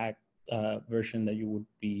exact version that you would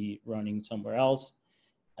be running somewhere else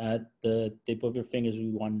at the tip of your fingers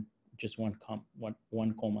with just one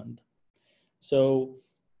command. So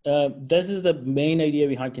this is the main idea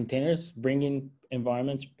behind containers: bringing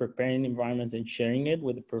environments, preparing environments, and sharing it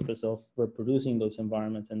with the purpose of reproducing those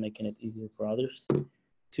environments and making it easier for others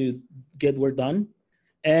to get work done.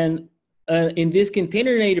 And in this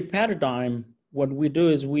container native paradigm, what we do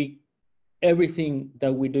is everything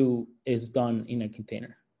that we do is done in a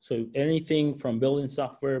container. So anything from building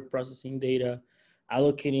software, processing data,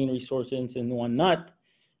 allocating resources and whatnot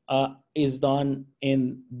is done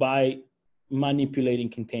by manipulating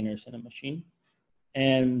containers in a machine.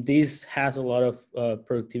 And this has a lot of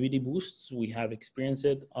productivity boosts. We have experienced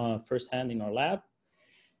it firsthand in our lab.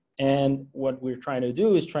 And what we're trying to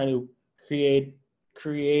do is try to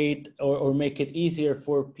create or make it easier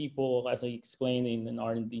for people, as I explained in an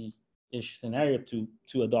R&D-ish scenario,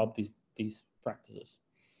 to adopt these practices.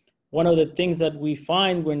 One of the things that we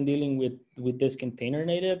find when dealing with this container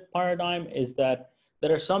native paradigm is that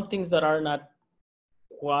there are some things that are not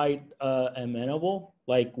quite amenable,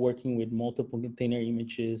 like working with multiple container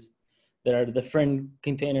images. There are different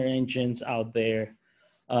container engines out there.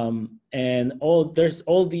 And there's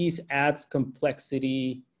all these adds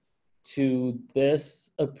complexity to this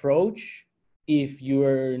approach if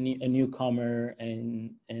you're a newcomer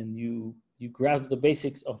and you grasp the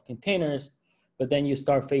basics of containers, but then you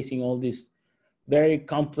start facing all these very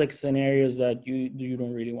complex scenarios that you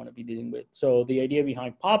don't really want to be dealing with. So the idea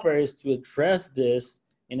behind Popper is to address this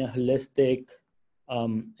in a holistic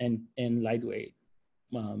and lightweight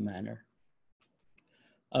manner.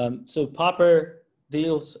 So Popper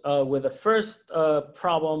deals with the first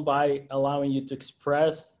problem by allowing you to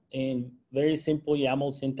express in very simple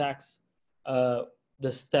YAML syntax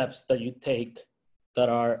the steps that you take that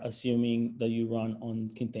are assuming that you run on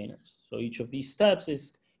containers. So each of these steps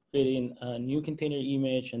is creating a new container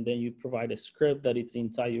image, and then you provide a script that it's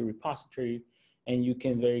inside your repository, and you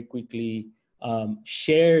can very quickly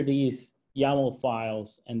share these YAML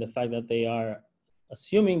files, and the fact that they are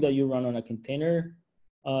assuming that you run on a container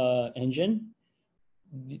engine.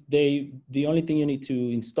 The only thing you need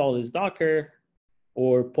to install is Docker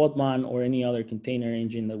or Podman or any other container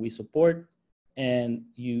engine that we support, and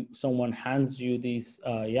someone hands you this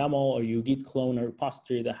YAML, or you git clone a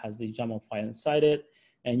repository that has this YAML file inside it,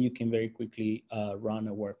 and you can very quickly run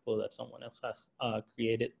a workflow that someone else has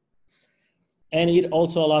created. And it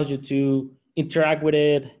also allows you to interact with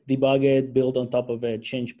it, debug it, build on top of it,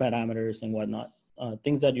 change parameters and whatnot.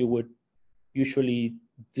 Things that you would usually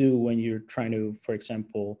do when you're trying to, for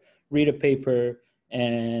example, read a paper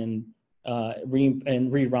and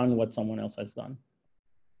rerun what someone else has done.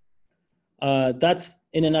 That's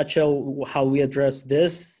in a nutshell how we address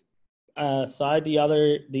this side. The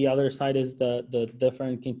other side is the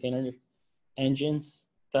different container engines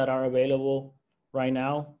that are available right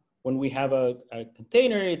now. When we have a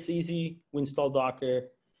container, it's easy. We install Docker,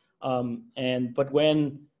 but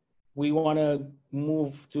when we want to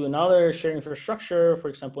move to another shared infrastructure, for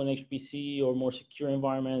example, in HPC or more secure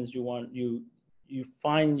environments, you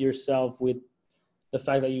find yourself with the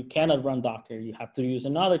fact that you cannot run Docker. You have to use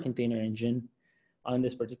another container engine, in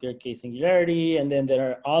this particular case, Singularity, and then there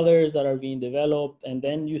are others that are being developed, and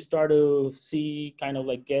then you start to see kind of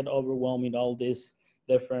like get overwhelmed with all these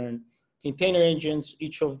different container engines,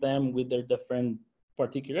 each of them with their different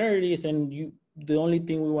particularities, and the only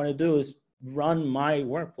thing we want to do is run my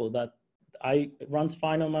workflow that runs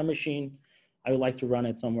fine on my machine. I would like to run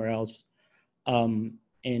it somewhere else in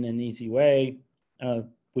an easy way,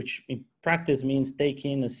 which in practice means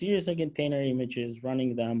taking a series of container images,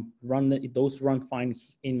 running them, those run fine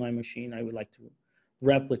in my machine. I would like to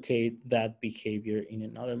replicate that behavior in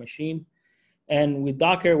another machine. And with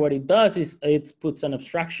Docker, what it does is it puts an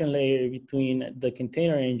abstraction layer between the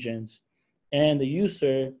container engines and the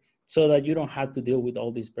user, so that you don't have to deal with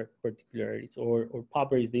all these particularities, or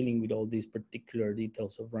Popper is dealing with all these particular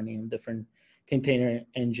details of running on different container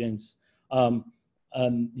engines. From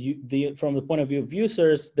the point of view of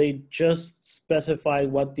users, they just specify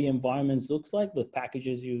what the environments looks like, the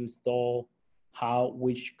packages you install,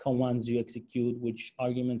 which commands you execute, which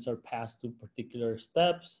arguments are passed to particular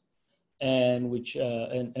steps, and which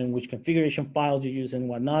configuration files you use and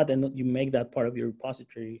whatnot, and you make that part of your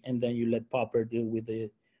repository, and then you let Popper deal with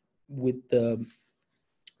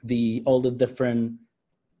all the different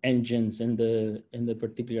engines and the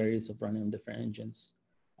particularities of running on different engines.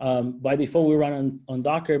 By default, we run on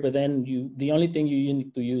Docker, but then the only thing you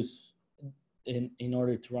need to use in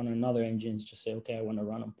order to run another engine is just say, okay, I want to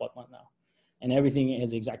run on Podman now, and everything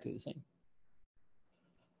is exactly the same.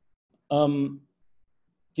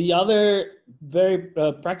 The other very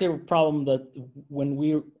practical problem that when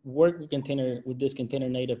we work with this container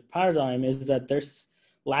native paradigm is that there's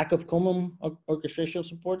lack of common orchestration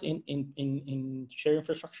support in shared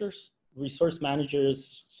infrastructures. Resource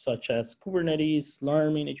managers such as Kubernetes,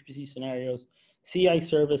 Slurm in HPC scenarios, CI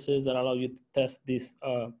services that allow you to test this,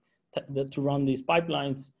 to run these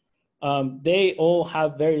pipelines, they all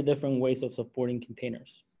have very different ways of supporting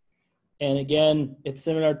containers. And again, it's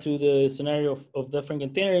similar to the scenario of different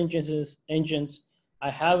container engines.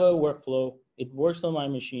 I have a workflow, it works on my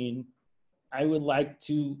machine. I would like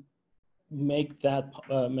to make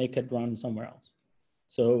it run somewhere else.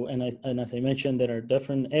 So, and as I mentioned, there are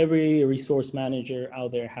every resource manager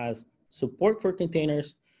out there has support for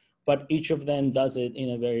containers, but each of them does it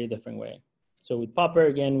in a very different way. So with Popper,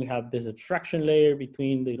 again, we have this abstraction layer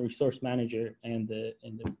between the resource manager and the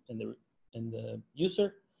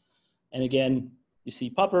user. And again, you see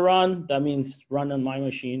Popper run, that means run on my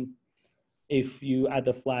machine. If you add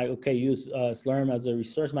the flag, okay, use Slurm as a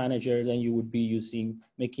resource manager, then you would be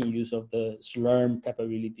making use of the Slurm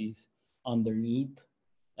capabilities underneath,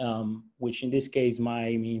 which in this case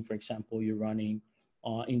might mean, for example, you're running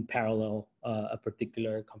in parallel a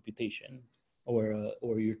particular computation, or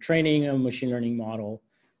you're training a machine learning model,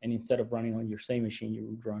 and instead of running on your same machine, you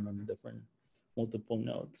would run on multiple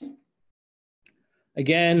nodes.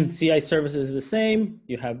 Again, CI services is the same.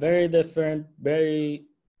 You have very different, very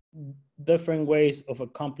different ways of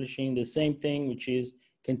accomplishing the same thing, which is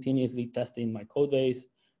continuously testing my code base,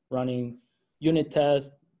 running unit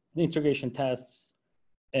tests, integration tests,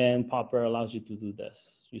 and Popper allows you to do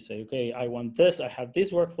this. You say, okay, I want this, I have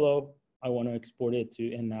this workflow, I want to export it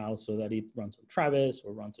to now so that it runs on Travis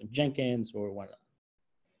or runs on Jenkins or whatnot.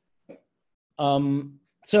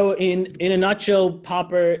 So in a nutshell,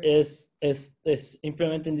 Popper is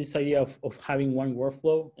implementing this idea of having one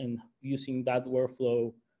workflow and using that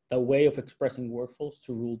workflow, the way of expressing workflows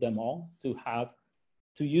to rule them all, to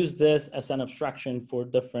use this as an abstraction for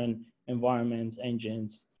different environments,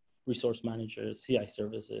 engines, resource managers, CI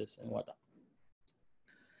services, and whatnot.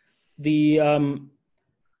 The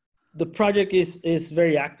project is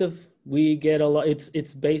very active. We get a lot.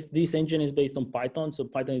 It's based. This engine is based on Python, so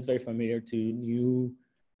Python is very familiar to new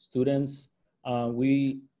students.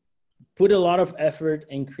 We put a lot of effort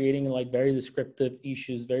in creating like very descriptive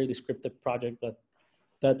issues, very descriptive projects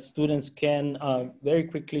that students can very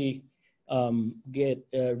quickly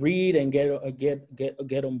read and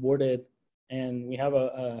get onboarded. And we have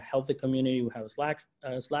a healthy community. We have a Slack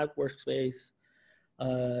workspace.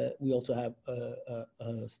 We also have a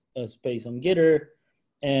space on Gitter.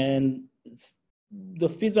 And the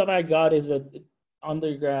feedback I got is that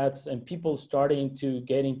undergrads and people starting to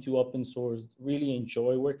get into open source really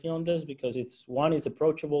enjoy working on this because it's one, it's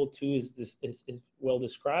approachable, two, is well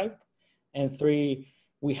described, and three,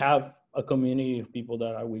 we have a community of people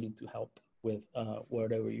that are willing to help with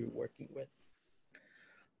whatever you're working with.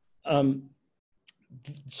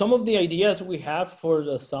 Some of the ideas we have for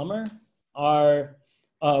the summer are,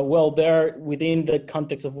 well, they're within the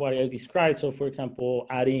context of what I described. So for example,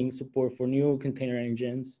 adding support for new container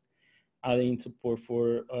engines, adding support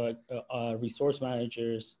for resource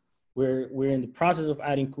managers. We're in the process of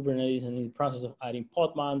adding Kubernetes and in the process of adding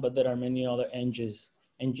Podman, but there are many other engines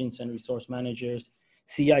and resource managers,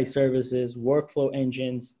 CI services, workflow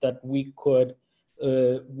engines that we could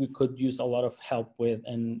use a lot of help with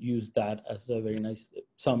and use that as a very nice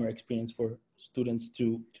summer experience for students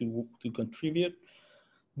to contribute.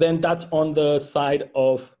 Then that's on the side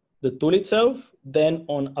of the tool itself. Then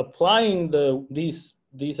on applying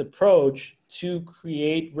this approach to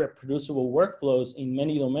create reproducible workflows in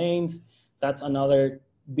many domains, that's another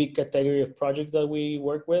big category of projects that we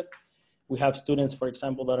work with. We have students, for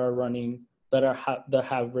example, that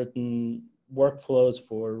have written workflows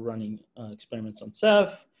for running experiments on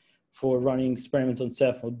Ceph, for running experiments on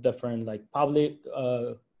Ceph with different like public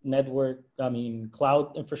cloud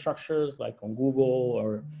infrastructures like on Google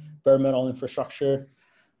or bare metal infrastructure.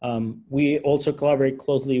 We also collaborate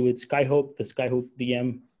closely with Skyhook, the Skyhook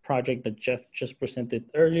DM project that Jeff just presented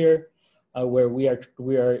earlier, where we are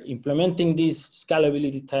implementing these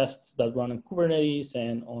scalability tests that run on Kubernetes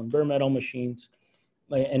and on bare metal machines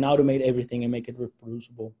and automate everything and make it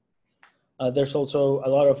reproducible. There's also a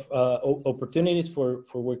lot of opportunities for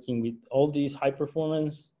working with all these high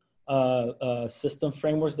performance system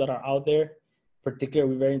frameworks that are out there.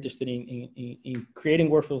 Particularly, we're very interested in creating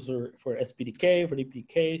workflows for SPDK, for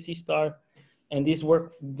DPK, C-Star. And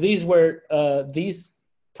these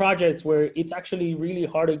projects where it's actually really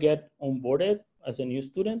hard to get onboarded as a new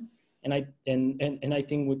student. And I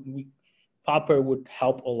think Popper would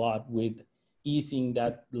help a lot with easing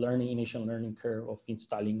that initial learning curve of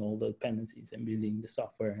installing all the dependencies and building the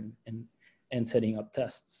software and setting up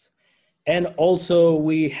tests. And also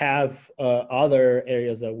we have other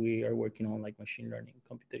areas that we are working on, like machine learning,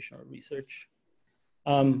 computational research.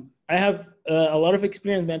 I have a lot of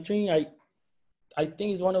experience mentoring. I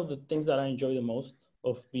think it's one of the things that I enjoy the most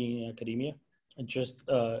of being in academia, and just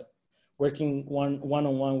working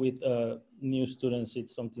one-on-one with new students.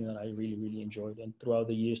 It's something that I really, really enjoyed. And throughout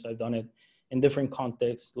the years, I've done it in different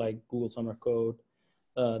contexts like Google Summer Code,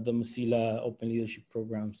 the Mozilla Open Leadership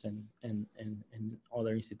Programs, and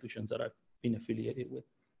other institutions that I've been affiliated with.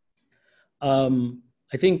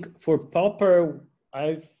 I think for Popper,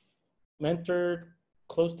 I've mentored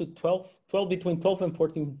close to between 12 and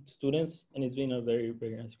 14 students, and it's been a very,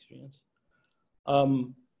 very nice experience.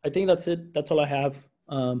 I think that's it. That's all I have.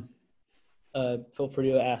 Feel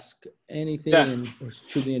free to ask anything or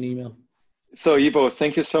shoot me an email. So Ivo,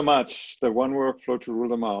 thank you so much. The one workflow to rule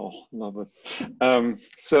them all. Love it.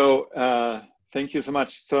 Thank you so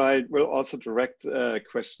much. So I will also direct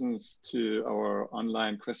questions to our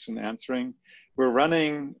online question answering. We're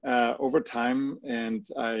running over time, and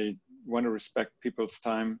I want to respect people's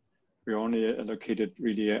time. We only allocated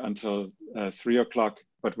really until 3 o'clock,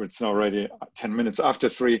 but it's already 10 minutes after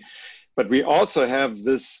 3. But we also have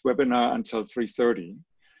this webinar until 3:30.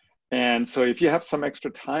 And so if you have some extra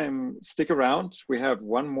time, stick around. We have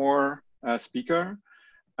one more speaker.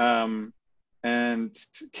 and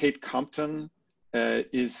Kate Compton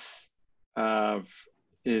is our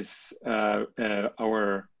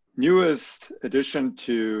newest addition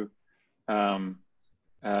to our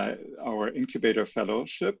incubator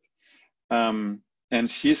fellowship. And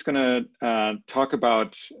she's going to talk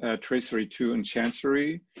about Tracery 2 and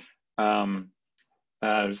Chancery. So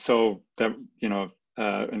that, you know,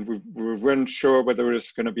 and we weren't sure whether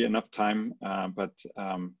there's going to be enough time, but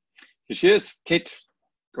here she is. Kate,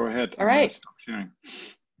 go ahead. All right. Stop sharing.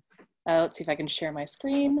 Let's see if I can share my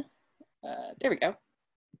screen. There we go.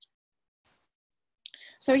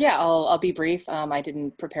 So yeah, I'll be brief. I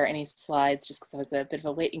didn't prepare any slides just because I was a bit of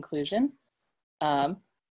a late inclusion.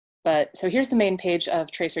 But so here's the main page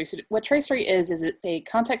of Tracery. So what Tracery is it's a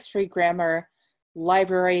context-free grammar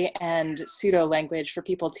library and pseudo language for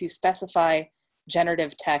people to specify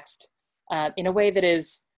generative text in a way that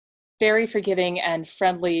is very forgiving and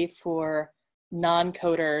friendly for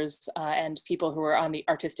non-coders and people who are on the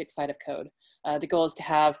artistic side of code. The goal is to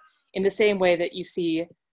have, in the same way that you see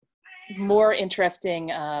more interesting,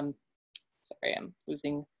 sorry, I'm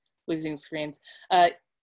losing screens.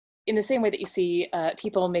 In the same way that you see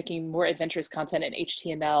people making more adventurous content in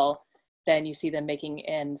HTML than you see them making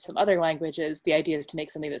in some other languages, the idea is to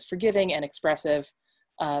make something that's forgiving and expressive.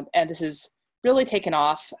 And this is really taken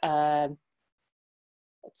off. Let's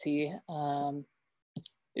see,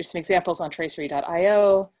 there's some examples on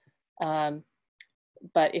tracery.io.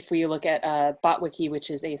 But if we look at BotWiki,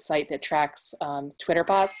 which is a site that tracks Twitter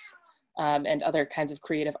bots and other kinds of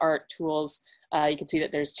creative art tools, you can see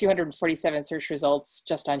that there's 247 search results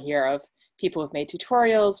just on here of people who've made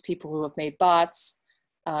tutorials, people who have made bots,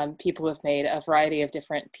 people who have made a variety of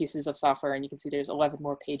different pieces of software, and you can see there's 11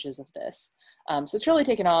 more pages of this. So it's really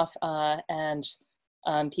taken off, and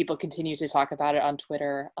people continue to talk about it on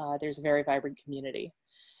Twitter. There's a very vibrant community.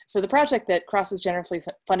 So the project that Cross is generously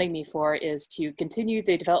funding me for is to continue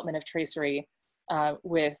the development of Tracery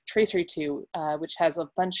with Tracery 2, which has a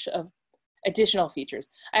bunch of additional features.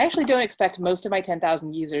 I actually don't expect most of my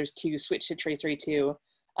 10,000 users to switch to Tracery 2,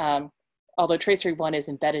 although Tracery 1 is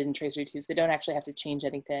embedded in Tracery 2, so they don't actually have to change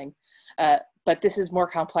anything. But this is more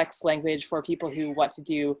complex language for people who want to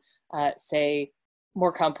do, say,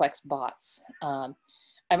 more complex bots.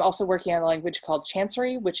 I'm also working on a language called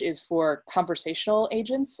Chancery, which is for conversational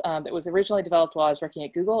agents that was originally developed while I was working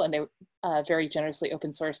at Google, and they very generously open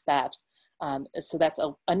sourced that. So that's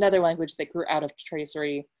another language that grew out of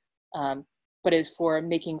Tracery, but is for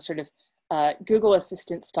making sort of Google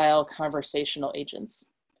Assistant style conversational agents.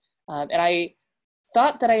 And I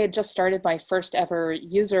thought that I had just started my first ever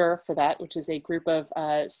user for that, which is a group of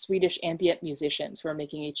Swedish ambient musicians who are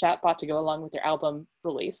making a chatbot to go along with their album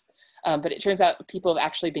release. But it turns out people have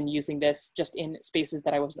actually been using this just in spaces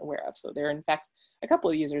that I wasn't aware of. So there are in fact a couple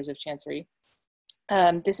of users of Chancery.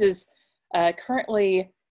 This is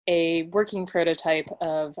currently a working prototype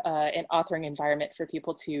of an authoring environment for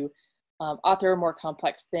people to author more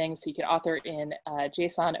complex things. So you can author in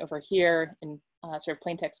JSON over here in sort of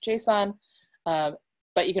plain text JSON,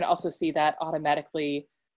 but you can also see that automatically.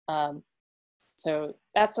 So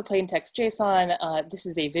that's the plain text JSON. This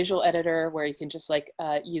is a visual editor where you can just like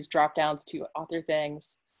use dropdowns to author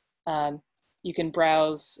things. You can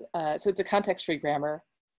browse, so it's a context-free grammar.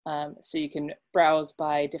 So you can browse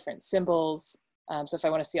by different symbols. So if I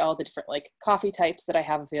want to see all the different like coffee types that I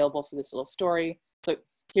have available for this little story. So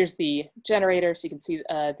here's the generator. So you can see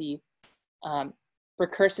the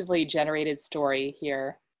recursively generated story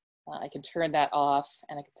here. I can turn that off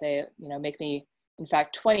and I can say, you know, make me, in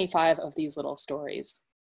fact, 25 of these little stories.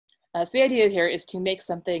 So the idea here is to make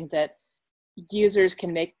something that users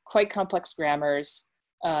can make quite complex grammars,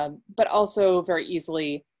 but also very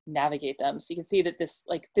easily navigate them. So you can see that this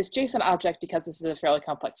JSON object, because this is a fairly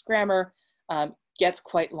complex grammar, gets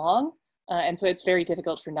quite long. And so it's very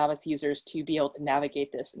difficult for novice users to be able to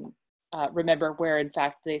navigate this and remember where, in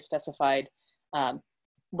fact, they specified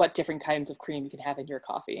what different kinds of cream you can have in your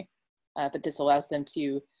coffee. But this allows them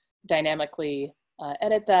to dynamically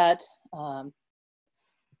edit that,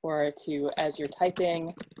 or to, as you're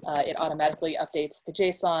typing, it automatically updates the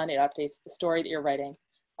JSON, it updates the story that you're writing.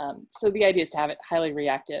 So the idea is to have it highly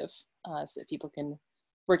reactive so that people can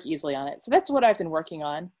work easily on it. So that's what I've been working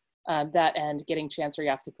on, that and getting Chancery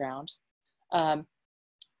off the ground.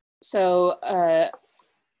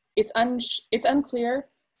 It's unclear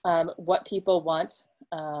what people want.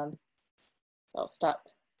 I'll stop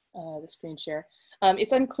the screen share.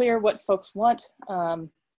 It's unclear what folks want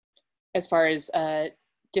as far as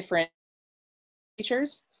different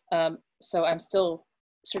features. So I'm still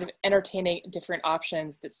sort of entertaining different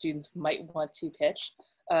options that students might want to pitch.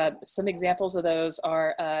 Some examples of those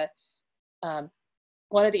are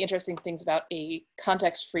one of the interesting things about a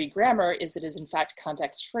context-free grammar is that it is in fact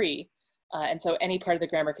context-free. And so any part of the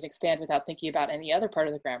grammar can expand without thinking about any other part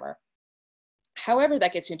of the grammar. However,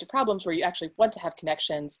 that gets you into problems where you actually want to have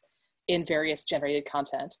connections in various generated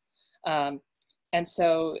content. And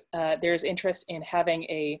so there's interest in having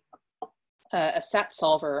a SAT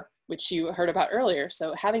solver, which you heard about earlier.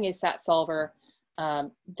 So having a SAT solver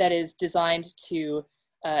that is designed to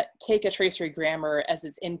take a tracery grammar as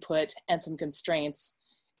its input and some constraints,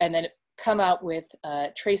 and then come out with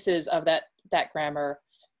traces of that grammar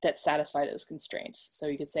that satisfy those constraints. So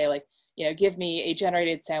you could say, like, you know, give me a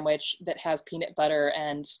generated sandwich that has peanut butter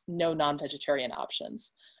and no non-vegetarian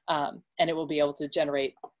options. And it will be able to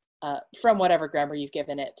generate from whatever grammar you've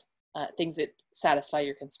given it, things that satisfy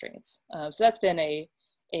your constraints. So that's been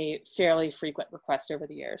a fairly frequent request over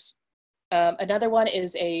the years. Another one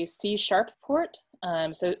is a C# port.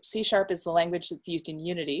 So C# is the language that's used in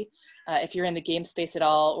Unity. If you're in the game space at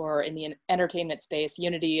all or in the entertainment space,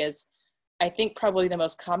 Unity is, I think, probably the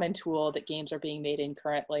most common tool that games are being made in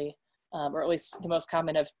currently, or at least the most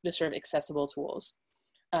common of the sort of accessible tools.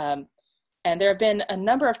 And there have been a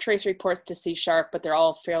number of tracery ports to C#, but they're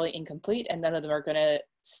all fairly incomplete, and none of them are going to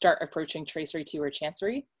start approaching Tracery 2 or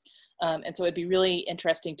Chancery. And so it'd be really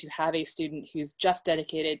interesting to have a student who's just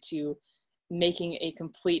dedicated to making a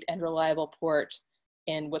complete and reliable port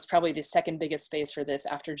in what's probably the second biggest space for this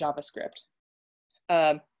after JavaScript.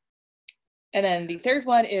 And then the third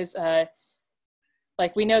one is,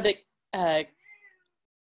 like, we know that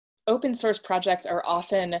open source projects are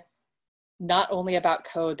often not only about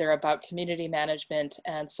code, they're about community management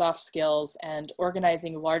and soft skills and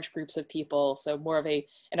organizing large groups of people. So more of an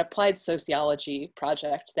applied sociology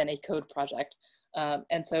project than a code project.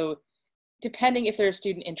 And so depending if there's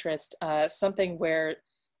student interest, something where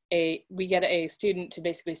we get a student to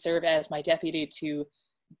basically serve as my deputy to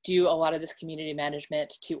do a lot of this community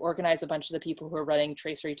management, to organize a bunch of the people who are running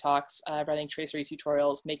tracery talks, running tracery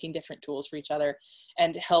tutorials, making different tools for each other,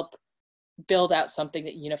 and help build out something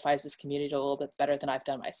that unifies this community a little bit better than I've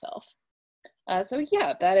done myself. So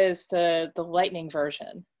yeah, that is the Lightning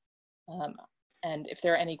version. And if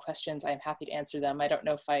there are any questions, I'm happy to answer them. I don't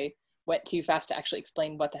know if I went too fast to actually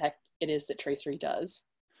explain what the heck it is that Tracery does.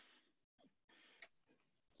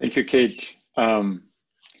 Thank you, Kate.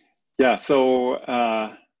 Yeah,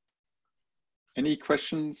 so any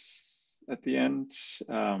questions at the end?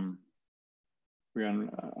 We are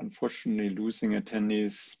unfortunately losing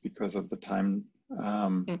attendees because of the time,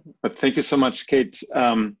 but thank you so much, Kate.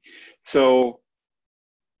 So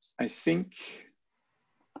I think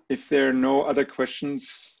if there are no other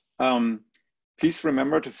questions, please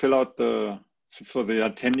remember to fill out for the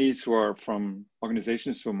attendees who are from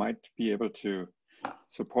organizations who might be able to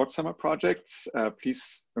support summer projects.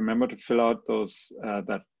 Please remember to fill out those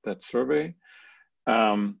that survey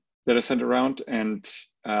that is sent around, and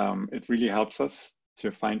it really helps us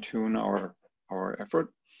to fine-tune our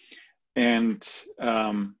effort. And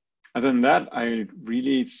other than that, I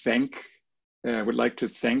really would like to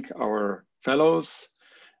thank our fellows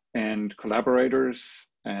and collaborators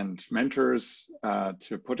and mentors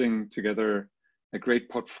to putting together a great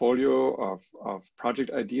portfolio of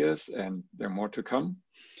project ideas, and there are more to come.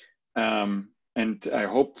 And I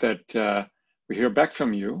hope that we hear back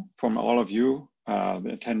from you, from all of you,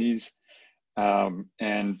 the attendees,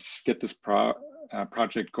 and get this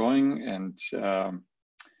project going. And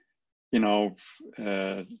you know,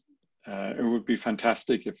 it would be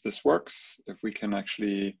fantastic if this works, if we can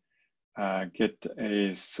actually get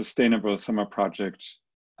a sustainable summer project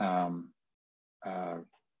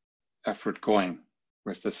effort going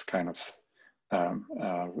with this kind of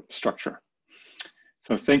structure.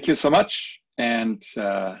 So thank you so much, and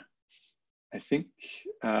I think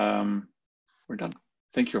we're done.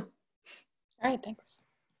 Thank you. All right, thanks.